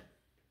I said,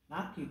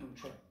 not keeping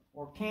track,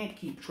 or can't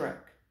keep track,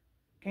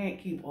 can't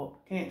keep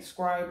up, can't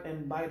scribe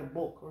and buy the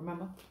book,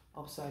 remember?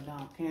 Upside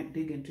down, can't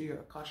dig into your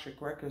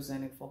Akashic records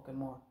any fucking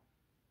more.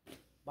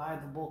 Buy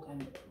the book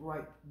and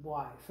write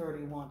why.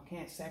 31,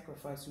 can't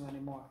sacrifice you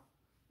anymore.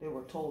 They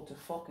were told to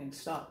fucking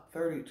stop.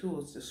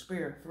 32 is the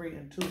spear, 3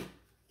 and 2.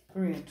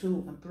 3 and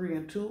 2 and 3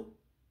 and 2.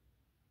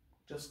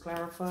 Just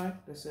clarified,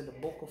 they said the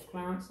book of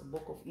Clarence, the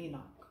book of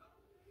Enoch.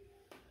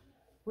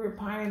 We're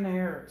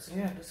pioneers.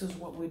 Yeah, this is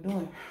what we're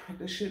doing.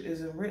 This shit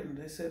isn't written.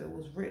 They said it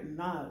was written,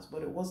 Nas,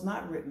 but it was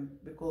not written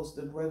because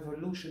the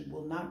revolution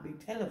will not be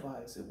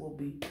televised. It will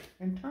be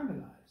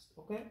internalized,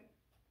 okay?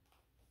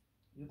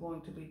 You're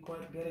going to be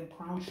getting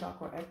crown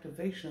chakra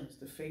activations.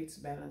 The fates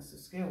balance the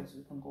scales.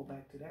 You can go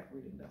back to that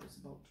reading. That was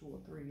about 2 or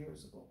 3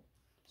 years ago.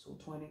 So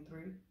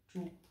 23,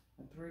 2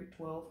 and 3,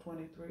 12,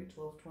 23,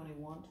 12,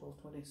 21,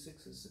 12,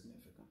 26 is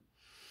significant.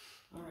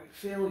 All right,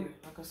 failure.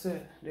 Like I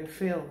said, they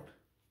failed.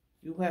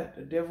 You had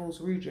the Devil's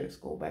Rejects.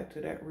 Go back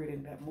to that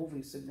reading. That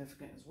movie is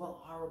significant as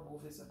well. Horror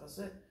movies, like I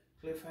said.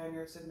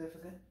 Cliffhanger is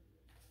significant.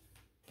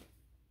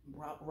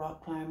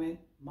 Rock climbing,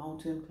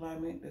 mountain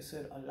climbing. They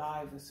said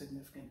alive is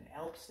significant. The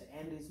Alps, the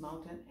Andes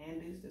mountain,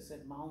 Andes. They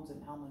said mounds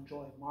and almond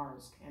joy.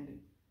 Mars, candy.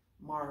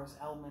 Mars,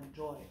 almond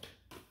joy.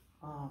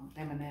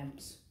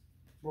 M&M's.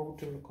 Road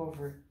to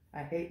recovery.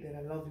 I hate that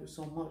I love you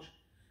so much.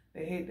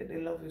 They hate that they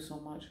love you so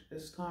much.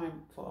 It's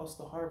time for us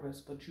to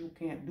harvest, but you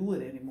can't do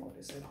it anymore.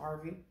 They said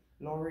Harvey,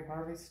 Lori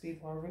Harvey, Steve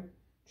Harvey.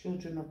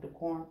 Children of the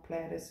corn,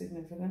 plaited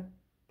significant.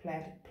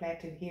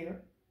 Plaited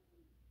hair.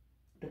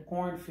 The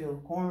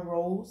cornfield, corn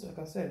rolls, like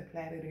I said,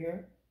 plaited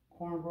hair,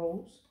 corn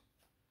rolls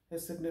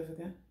is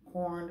significant.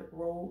 Corn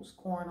rolls,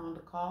 corn on the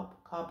Cobb,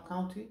 Cobb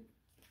County.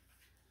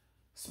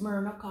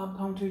 Smyrna, Cobb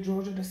County,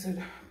 Georgia. They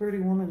said pretty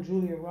woman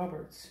Julia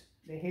Roberts.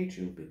 They hate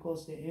you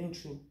because they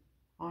ain't you.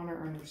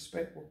 Honor and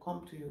respect will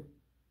come to you.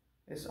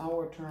 It's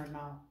our turn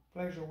now.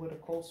 Pleasure with a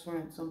close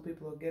friend. Some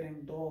people are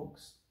getting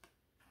dogs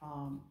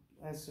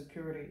as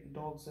security.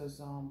 Dogs as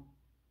the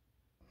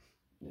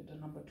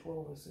number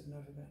 12 is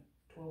significant.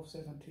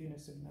 1217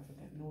 is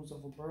significant. News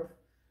of a birth.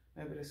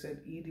 Maybe they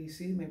said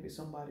EDC. Maybe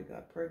somebody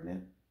got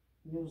pregnant.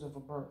 News of a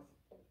birth.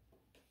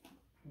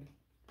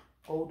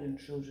 Golden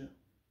children.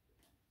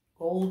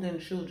 Golden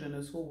children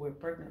is who we're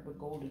pregnant with.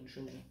 Golden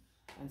children.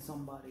 And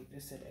somebody, they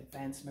said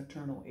advanced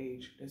maternal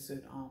age. They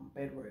said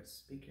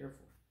bedrest. Be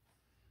careful.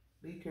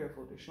 Be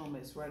careful. They show me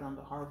it's right on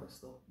the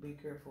harvest though. Be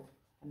careful.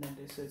 And then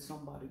they said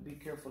somebody, be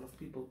careful of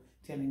people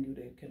telling you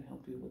they can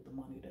help you with the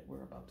money that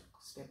we're about to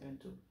step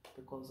into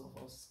because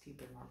of us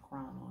keeping our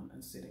crown on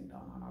and sitting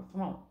down on our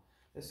throne.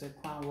 They said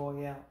Crown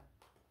Royale.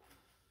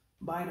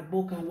 Buy the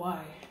book and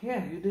why?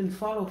 Yeah, you didn't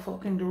follow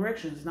fucking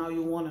directions. Now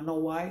you want to know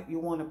why? You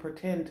want to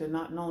pretend to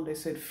not know. They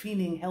said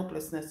feigning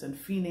helplessness and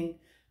feigning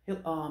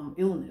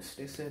illness.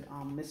 They said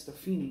Mr.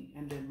 Feeney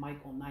and then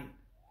Michael Knight.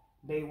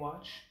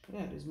 Baywatch.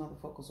 Yeah, these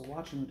motherfuckers are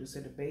watching you. They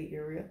said the Bay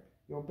Area,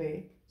 your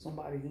Bay.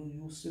 Somebody who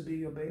used to be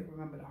your Bay.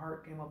 Remember the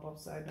heart came up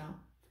upside down?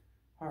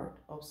 Heart,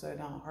 upside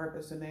down. Heart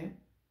is the name.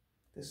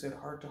 They said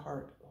heart to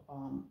heart.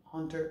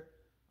 Hunter,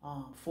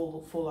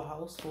 full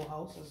house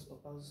as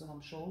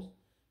shows.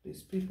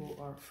 These people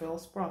are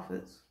false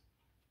prophets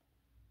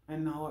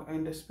and now are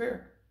in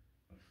despair.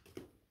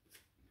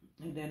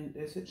 And then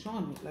they said,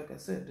 Sean, like I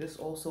said, this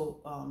also,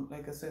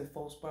 like I said,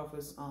 false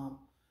prophets,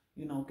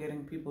 you know,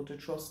 getting people to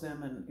trust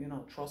them and, you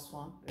know, trust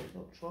fund. There you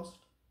go, trust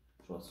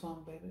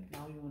fund, baby.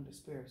 Now you're in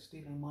despair,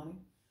 stealing money.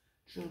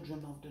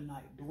 Children of the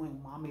night,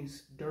 doing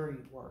mommy's dirty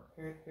work.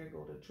 Here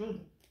go the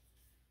children.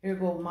 Here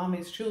go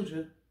mommy's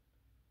children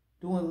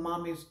doing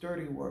mommy's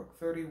dirty work.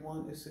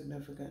 31 is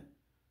significant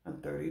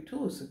and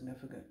 32 is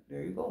significant.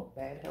 There you go.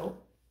 Bad health.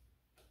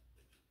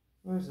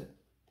 Where is it?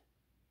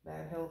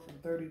 Bad health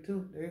and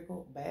 32. There you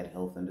go. Bad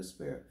health and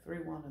despair.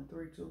 31 and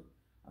 32.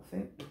 I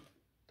think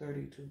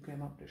 32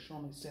 came up to show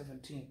me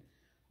 17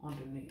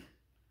 underneath.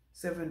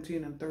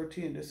 17 and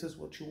 13. This is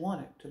what you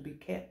wanted to be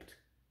kept.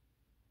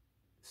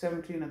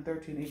 17 and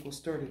 13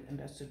 equals 30. And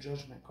that's the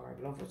judgment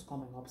card. Lovers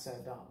coming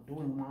upside down.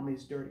 Doing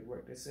mommy's dirty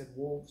work. They said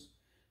wolves.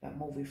 That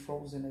movie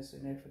Frozen is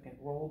significant.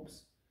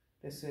 Robes.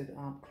 They said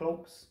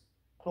cloaks.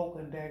 Cloak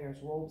and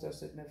daggers. Robes are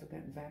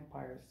significant.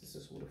 Vampires. This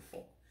is who the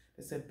fuck.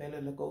 They said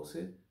Bela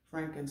Lugosi.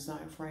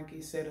 Frankenstein,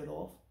 Frankie set it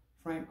off.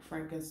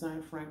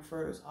 Frankenstein,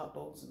 Frankfurters, hot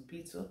dogs and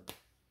pizza.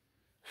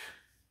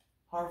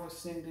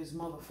 Harvesting these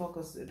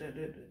motherfuckers,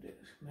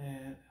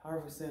 man,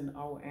 harvesting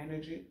our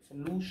energy for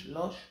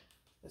lush,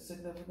 that's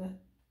significant.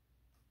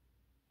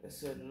 They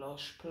said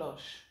lush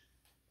plush.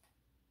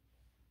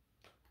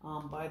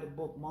 By the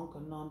book, monk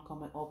and nun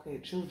coming. Okay,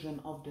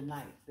 children of the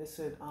night. They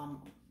said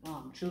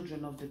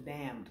children of the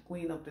damned,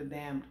 queen of the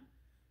damned,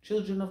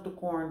 children of the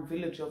corn,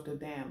 village of the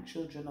damned,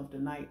 children of the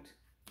night.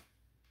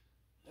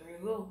 There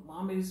you go.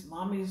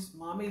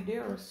 Mommy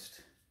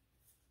dearest.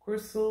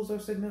 Crystals are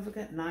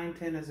significant.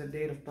 9-10 as a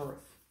date of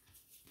birth.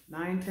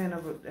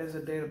 9-10 as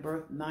a date of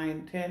birth.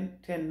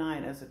 9-10,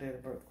 10-9 as a date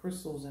of birth.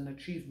 Crystals and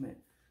achievement.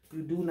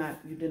 You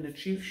didn't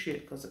achieve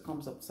shit because it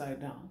comes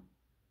upside down.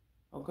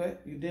 Okay?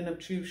 You didn't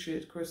achieve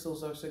shit.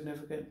 Crystals are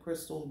significant.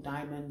 Crystal,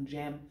 diamond,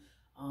 gem,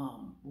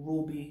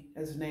 ruby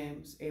as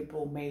names.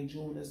 April, May,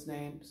 June as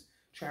names.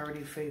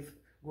 Charity, faith,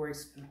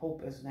 grace, and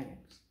hope as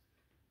names.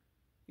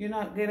 You're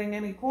not getting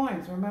any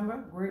coins,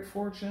 remember? Great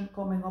fortune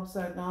coming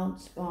upside down,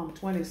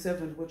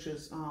 27, which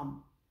is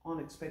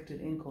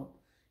unexpected income.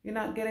 You're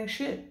not getting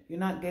shit. You're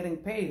not getting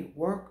paid.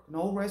 Work,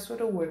 no rest for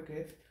the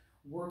wicked.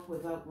 Work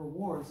without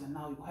rewards. And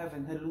now you're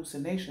having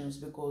hallucinations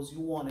because you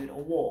wanted a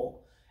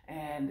wall.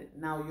 And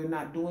now you're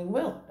not doing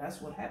well.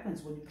 That's what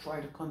happens when you try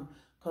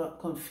to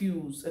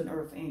confuse an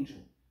earth angel.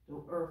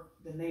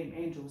 The name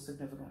angel is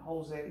significant.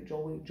 Jose,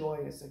 Joey,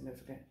 Joy is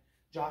significant.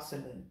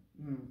 Jocelyn.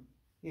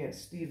 Yeah,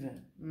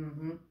 Stephen.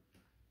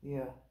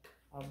 Yeah,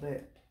 I'll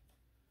bet.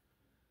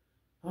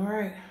 All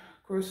right,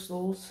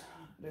 crystals.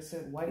 They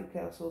said White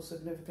Castle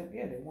significant.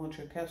 Yeah, they want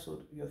your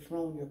castle, your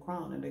throne, your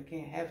crown, and they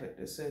can't have it.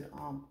 They said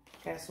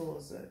castle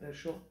is the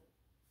show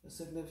is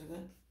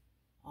significant.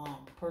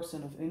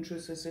 Person of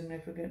interest is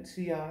significant.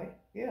 CI.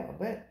 Yeah, I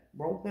bet.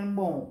 Broken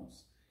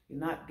bones. You're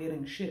not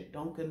getting shit.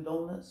 Dunkin'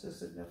 Donuts is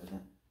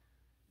significant.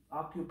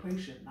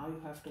 Occupation. Now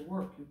you have to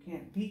work. You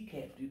can't be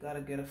kept. You got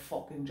to get a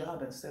fucking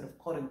job instead of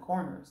cutting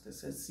corners.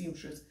 This says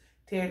seamstress,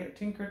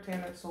 Tinker,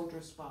 Taylor,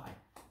 soldier, spy.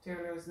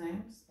 Taylor's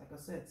names, like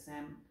I said,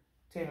 Sam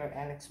Taylor,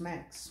 Alex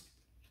Max.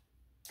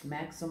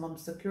 Maximum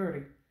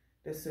security.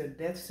 They said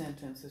death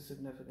sentence is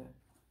significant.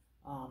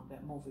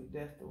 That movie,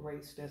 Death, the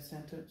Race, Death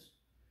Sentence.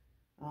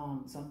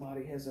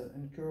 Somebody has an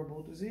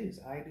incurable disease,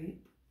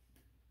 ID.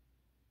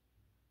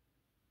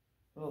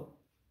 Look,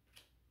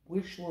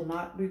 wish will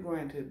not be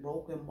granted,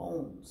 broken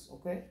bones,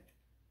 okay?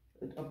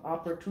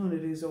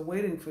 Opportunities are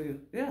waiting for you.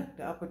 Yeah,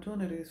 the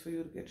opportunity is for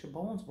you to get your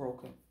bones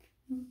broken.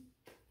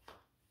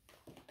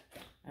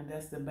 And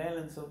that's the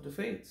balance of the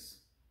fates.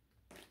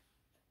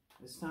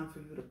 It's time for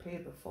you to pay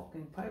the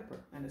fucking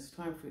piper. And it's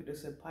time for you to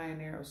say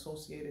Pioneer,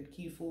 Associated,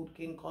 Key Food,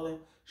 King Cullen,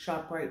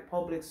 ShopRite,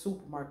 Publix,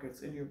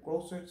 supermarkets, in your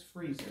grocer's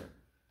freezer.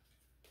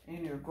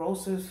 In your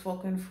grocer's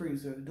fucking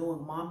freezer,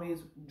 doing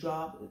mommy's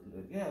job.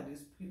 Yeah,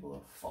 these people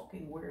are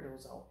fucking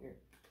weirdos out here.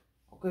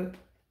 Okay?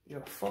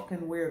 You're a fucking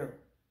weirdo.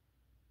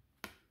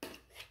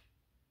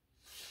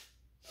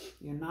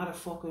 You're not a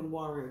fucking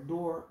warrior.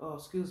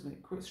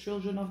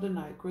 Children of the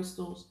night,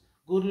 crystals,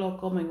 good luck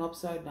coming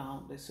upside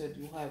down. They said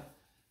you have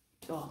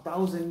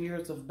 1,000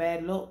 years of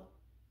bad luck.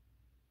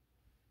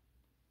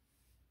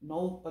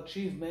 No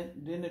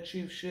achievement, didn't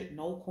achieve shit,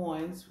 no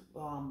coins,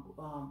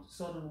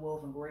 sudden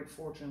wealth and great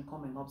fortune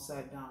coming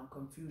upside down,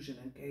 confusion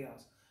and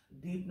chaos.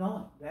 Deep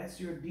knowing, that's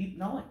your deep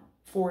knowing.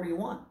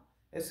 41.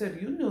 They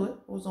said you knew it.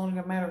 It was only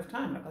a matter of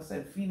time. Like I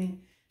said,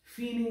 feeling,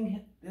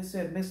 they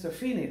said Mr.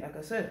 Feeney. Like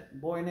I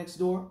said, boy next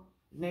door,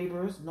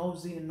 neighbors,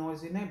 nosy and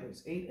noisy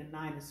neighbors. 8 and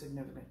 9 is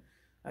significant.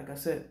 Like I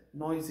said,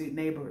 noisy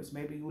neighbors.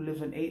 Maybe you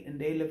live in 8 and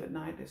they live at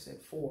 9. They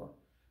said 4.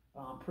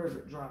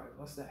 Privet Drive.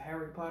 What's that?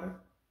 Harry Potter.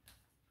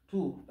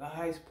 2. The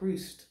High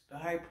Priest. The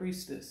High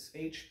Priestess.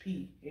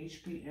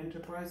 HP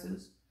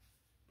Enterprises.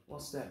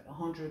 What's that?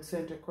 100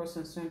 Center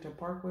Crescent Center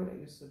Parkway. That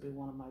used to be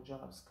one of my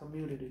jobs.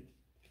 Community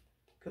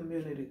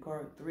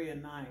card. 3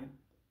 and 9.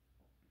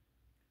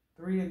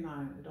 3 and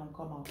 9. It don't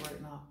come out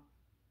right now.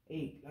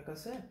 8. Like I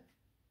said.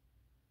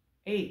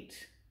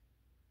 8.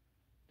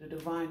 The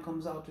divine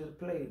comes out to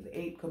play. The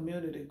 8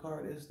 community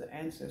card is the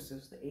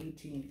ancestors. The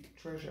 18,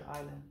 Treasure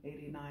Island.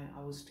 89,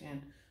 I was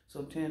 10.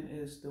 So 10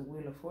 is the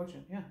Wheel of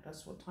Fortune. Yeah,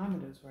 that's what time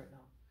it is right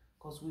now.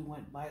 Because we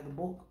went by the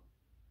book.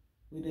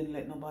 We didn't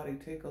let nobody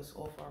take us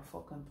off our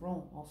fucking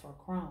throne, off our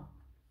crown.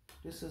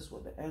 This is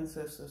what the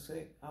ancestors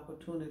say.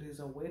 Opportunities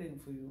are waiting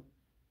for you.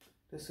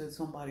 They said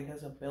somebody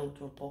has a belt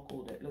or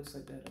buckle that looks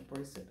like that, a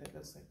bracelet that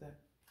looks like that.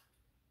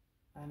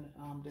 And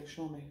they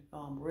show me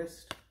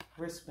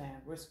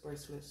wristband, wrist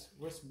bracelets,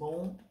 wrist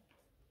bone,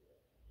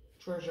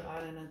 Treasure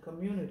Island and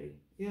community.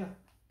 Yeah.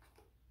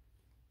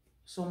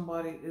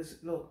 Somebody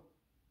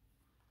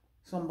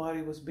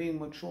was being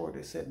mature.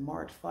 They said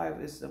March 5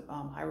 is the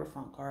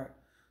Hierophant card.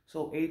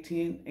 So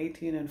 18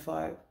 and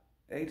 5.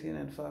 18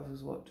 and 5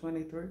 is what?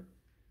 23?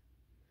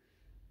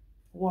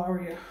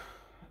 Warrior.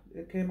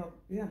 It came up.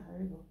 Yeah,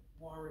 there you go.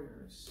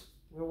 Warriors.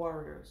 We're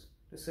warriors.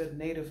 They said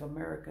Native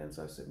Americans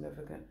are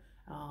significant.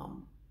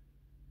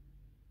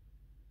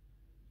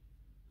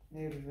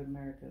 Native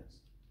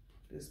Americans.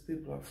 These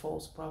people are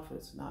false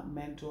prophets, not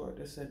mentor.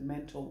 They said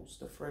Mentos,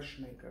 the fresh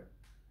maker.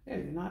 Yeah,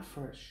 you're not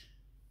fresh.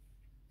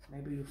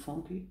 Maybe you're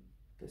funky.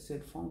 They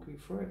said funky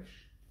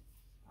fresh.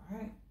 All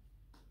right.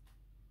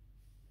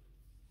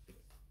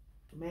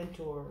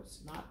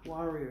 Mentors, not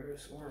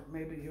warriors. Or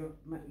maybe your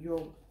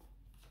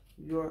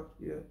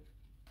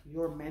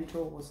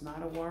mentor was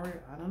not a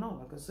warrior. I don't know.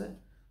 Like I said,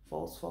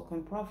 false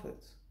fucking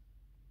prophets.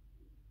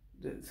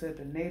 They said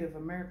the Native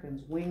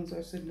Americans' wings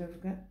are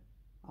significant.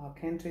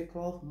 Kente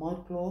cloth,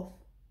 mud cloth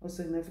are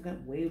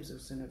significant. Waves are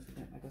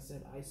significant. Like I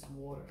said, ice and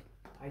water.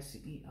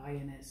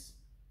 ICE.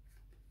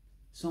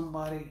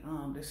 Somebody,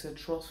 they said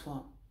trust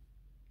fund.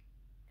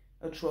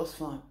 A trust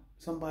fund.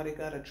 Somebody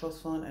got a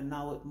trust fund and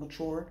now it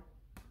matured.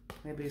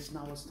 Maybe it's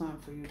time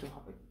for you to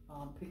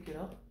pick it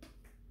up.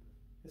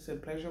 They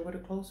said pleasure with a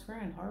close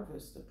friend.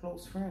 Harvest, a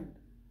close friend.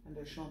 And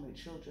they show me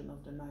children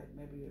of the night.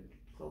 Maybe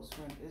a close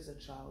friend is a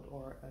child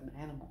or an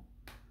animal.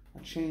 A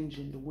change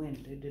in the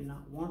wind. They did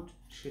not want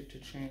shit to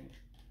change.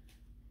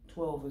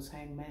 12 is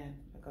hangman.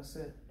 Like I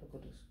said, look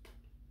at this.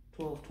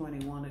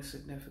 1221 is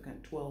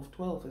significant.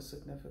 1212 is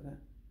significant.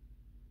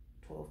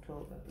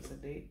 1212 as a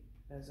date,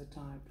 as a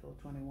time.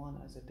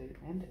 1221 as a date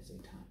and as a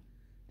time.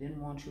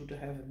 Didn't want you to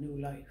have a new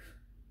life.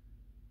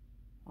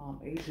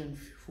 Asian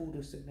food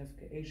is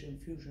significant. Asian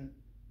fusion.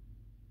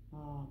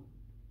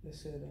 They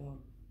said,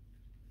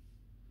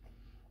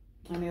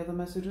 any other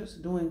messages?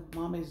 Doing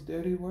mommy's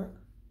dirty work.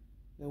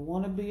 They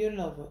want to be your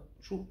lover.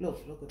 Truth,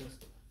 look at this.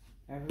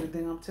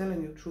 Everything I'm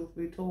telling you, truth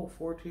be told.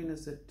 14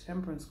 is the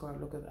temperance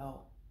card. Look at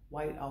owl.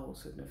 White owl,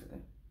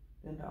 significant.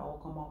 Didn't the owl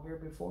come out here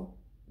before?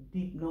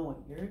 Deep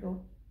knowing. Here you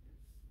go.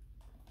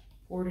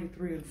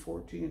 43 and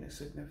 14 is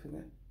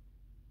significant.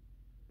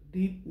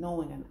 Deep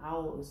knowing, an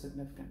owl is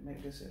significant.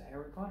 Maybe they said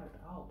Harry Potter,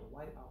 the owl, the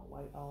white owl.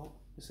 White owl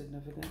is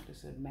significant. They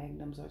said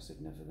magnums are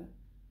significant.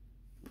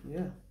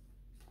 Yeah.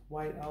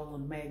 White owl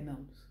and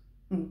magnums.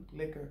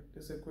 Liquor.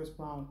 They said Chris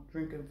Brown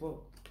drinking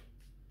book.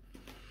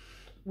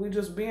 We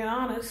just being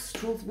honest.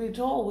 Truth be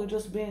told, we're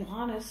just being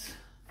honest.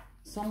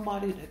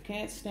 Somebody that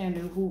can't stand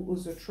you, who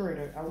was a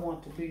traitor. I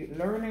want to be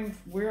learning.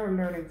 We're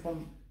learning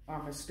from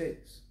our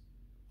mistakes.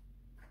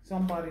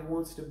 Somebody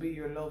wants to be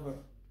your lover.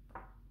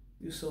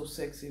 You're so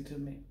sexy to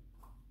me.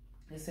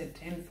 They said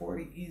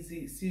 1040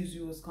 easy sees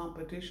you as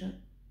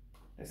competition.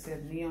 They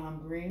said neon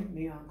green,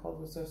 neon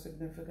colors are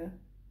significant.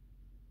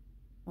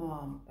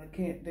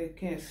 They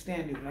can't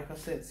stand you. Like I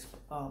said,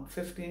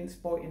 15,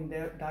 sporting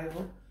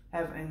diver,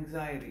 have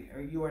anxiety,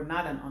 or you are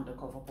not an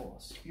undercover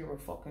boss. You're a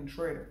fucking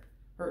traitor.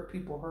 Hurt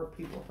people,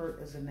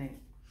 hurt is a name.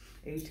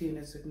 18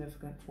 is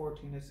significant,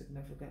 14 is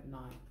significant,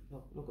 9.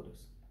 Look at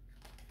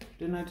this.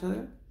 Didn't I tell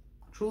you?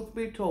 Truth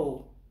be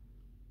told,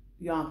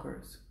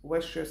 Yonkers,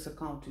 Westchester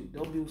County,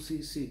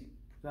 WCC,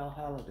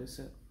 Valhalla, they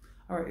said.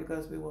 All right, you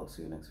guys be well.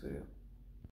 See you next video.